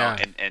 you know,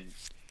 and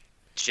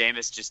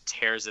Jameis just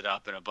tears it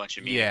up in a bunch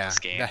of meaningless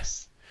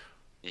games.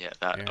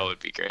 That would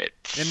be great.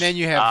 And then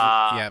you have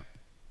All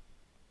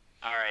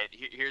right,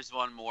 here's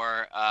one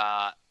more.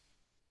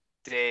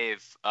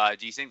 Dave,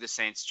 do you think the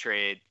Saints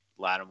trade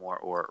Lattimore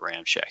or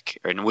Ramczyk?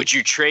 And would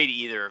you trade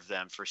either of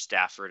them for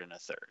Stafford and a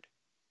third?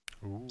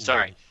 Ooh.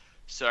 Sorry.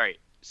 So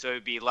it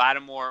would be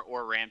Lattimore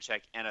or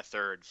Ramczyk and a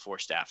third for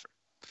Stafford.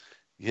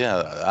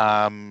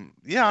 Yeah.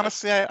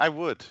 Honestly, I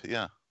would.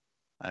 Yeah,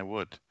 I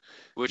would.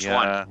 Which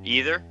one?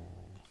 Either.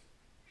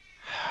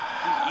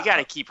 You got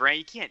to keep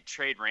You can't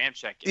trade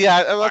Ramczyk.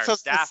 That's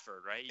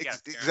Stafford, right?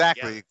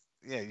 Exactly.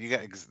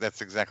 Yeah, that's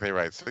exactly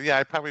right. So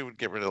I probably would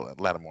get rid of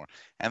Lattimore,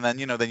 and then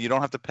you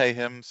don't have to pay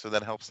him, so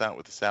that helps out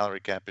with the salary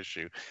cap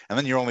issue. And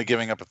then you're only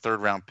giving up a 3rd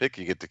round pick.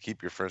 You get to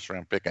keep your 1st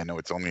round pick. I know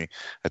it's only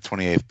a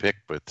 28th pick,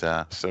 but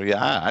I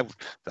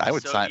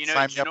would sign me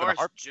up in a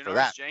heartbeat for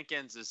that.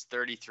 Jenkins is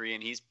 33,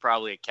 and he's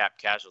probably a cap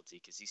casualty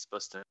because he's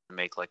supposed to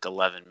make like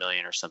 $11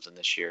 million or something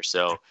this year.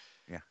 So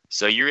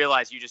So you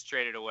realize you just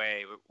traded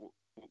away.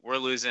 We're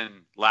losing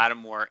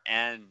Lattimore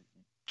and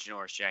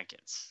Janoris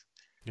Jenkins.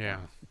 Yeah.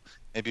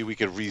 Maybe we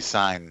could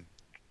re-sign,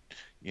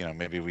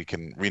 maybe we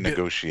can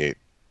renegotiate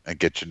and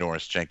get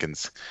Janoris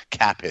Jenkins'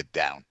 cap hit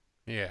down.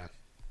 Yeah.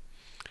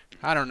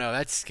 I don't know.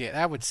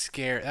 That would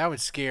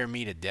scare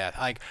me to death.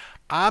 Like,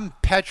 I'm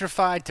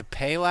petrified to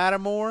pay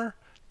Lattimore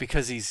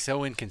because he's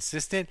so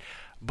inconsistent,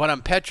 but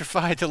I'm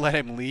petrified to let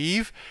him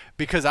leave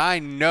because I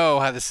know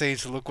how the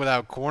Saints look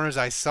without corners.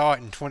 I saw it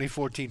in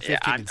 2014,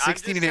 15, and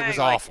 16, and it was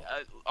awful.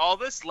 All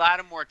this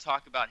Lattimore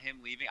talk about him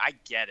leaving, I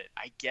get it.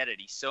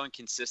 He's so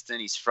inconsistent.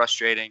 He's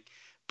frustrating.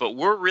 But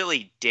we're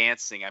really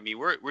dancing. I mean,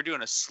 we're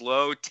doing a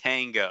slow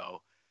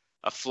tango,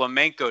 a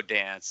flamenco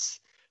dance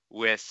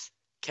with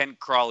Ken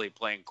Crawley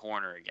playing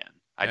corner again.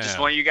 I just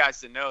want you guys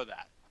to know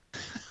that.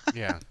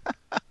 Yeah.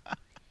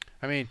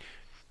 I mean,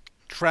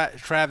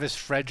 Travis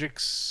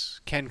Fredericks,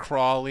 Ken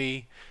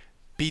Crawley,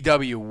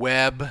 B.W.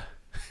 Webb.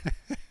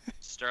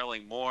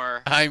 Sterling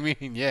Moore. I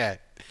mean, yeah.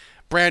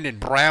 Brandon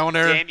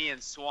Browner. Damian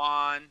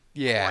Swan.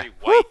 Yeah. Corey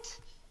White.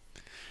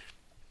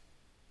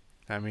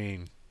 I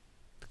mean,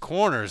 the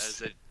corners.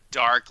 That was a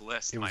dark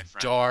list, my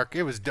friend. Dark.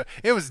 It was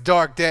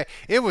dark day.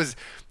 It was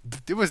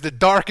the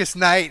darkest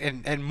night,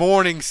 and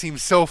morning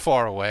seems so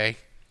far away.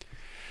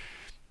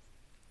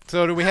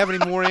 So do we have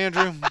any more,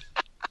 Andrew?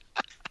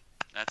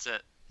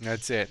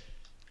 That's it.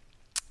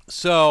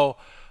 So,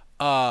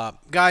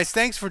 guys,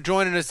 thanks for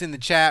joining us in the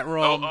chat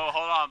room. Oh,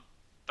 hold on.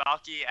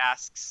 Balky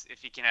asks if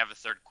he can have a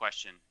third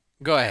question.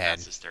 Go ahead.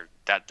 That's his third.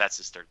 That's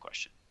his third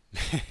question.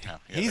 There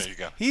you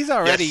go. He's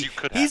already. Yes, you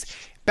could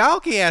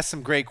Balky asked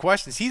some great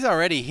questions. He's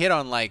already hit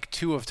on like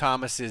 2 of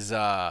Thomas's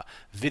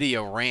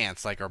video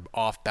rants, like are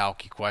off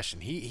Balky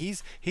question.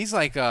 He's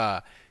like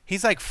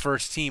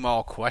first team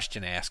all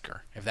question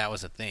asker, if that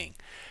was a thing.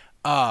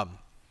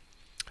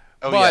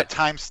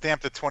 Timestamp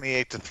the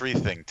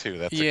 28-3 thing too.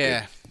 That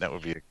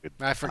would be a good.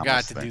 I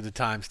forgot to do the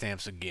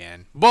timestamps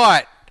again.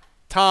 But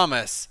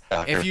Thomas,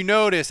 if you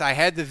notice, I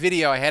had the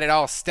video. I had it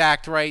all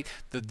stacked right.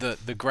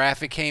 The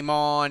graphic came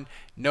on.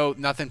 No,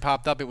 nothing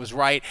popped up. It was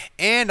right.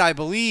 And I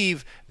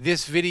believe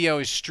this video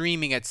is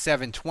streaming at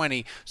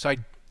 7:20. So I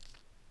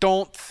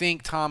don't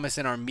think Thomas,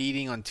 in our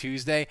meeting on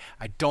Tuesday,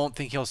 I don't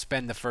think he'll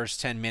spend the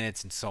first 10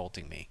 minutes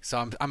insulting me.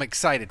 So I'm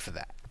excited for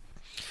that.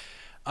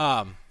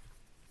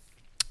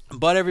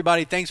 But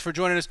everybody, thanks for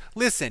joining us.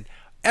 Listen,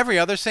 every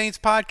other Saints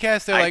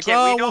podcast, they're like,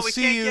 we'll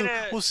see you.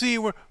 We'll see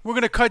you. We're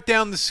going to cut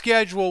down the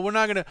schedule. We're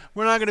not going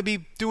to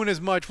be doing as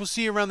much. We'll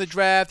see you around the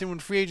draft and when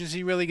free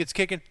agency really gets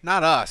kicking.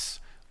 Not us.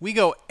 We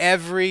go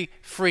every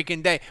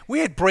freaking day.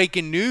 We had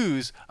breaking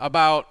news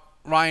about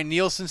Ryan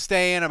Nielsen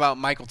staying, about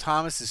Michael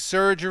Thomas's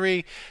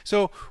surgery.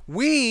 So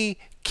we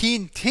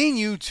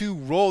continue to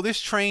roll.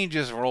 This train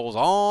just rolls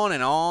on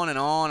and on and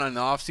on in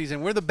the offseason.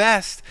 We're the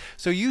best.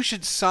 So you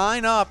should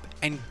sign up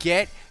and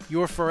get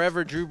your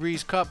Forever Drew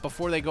Brees Cup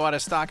before they go out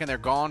of stock and they're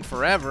gone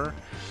forever.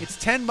 It's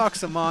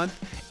 $10 a month,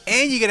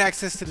 and you get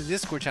access to the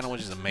Discord channel,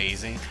 which is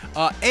amazing.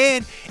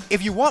 And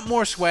if you want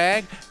more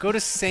swag, go to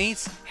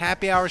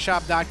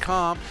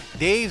saintshappyhourshop.com.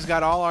 Dave's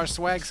got all our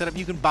swag set up.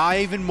 You can buy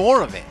even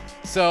more of it.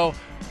 So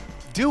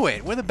do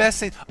it. We're the best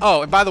Saints.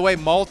 Oh, and by the way,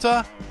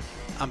 Malta,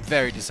 I'm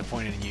very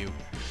disappointed in you.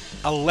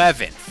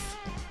 11th.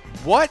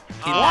 What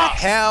in the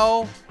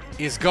hell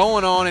is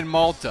going on in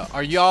Malta?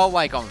 Are y'all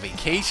like on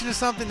vacation or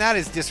something? That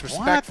is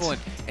disrespectful,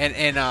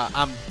 and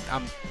I'm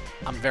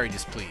very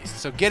displeased.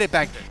 So get it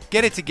back,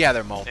 get it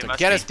together, Malta.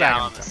 Get us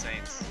back in the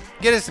Saints.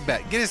 Get us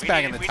back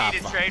in the top 5. We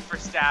need to trade for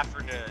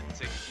Stafford to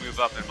move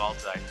up in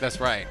Malta.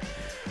 That's right.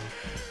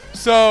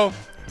 So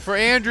for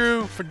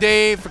Andrew, for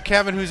Dave, for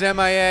Kevin, who's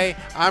MIA,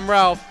 I'm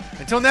Ralph.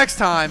 Until next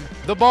time,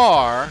 the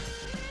bar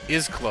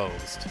is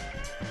closed.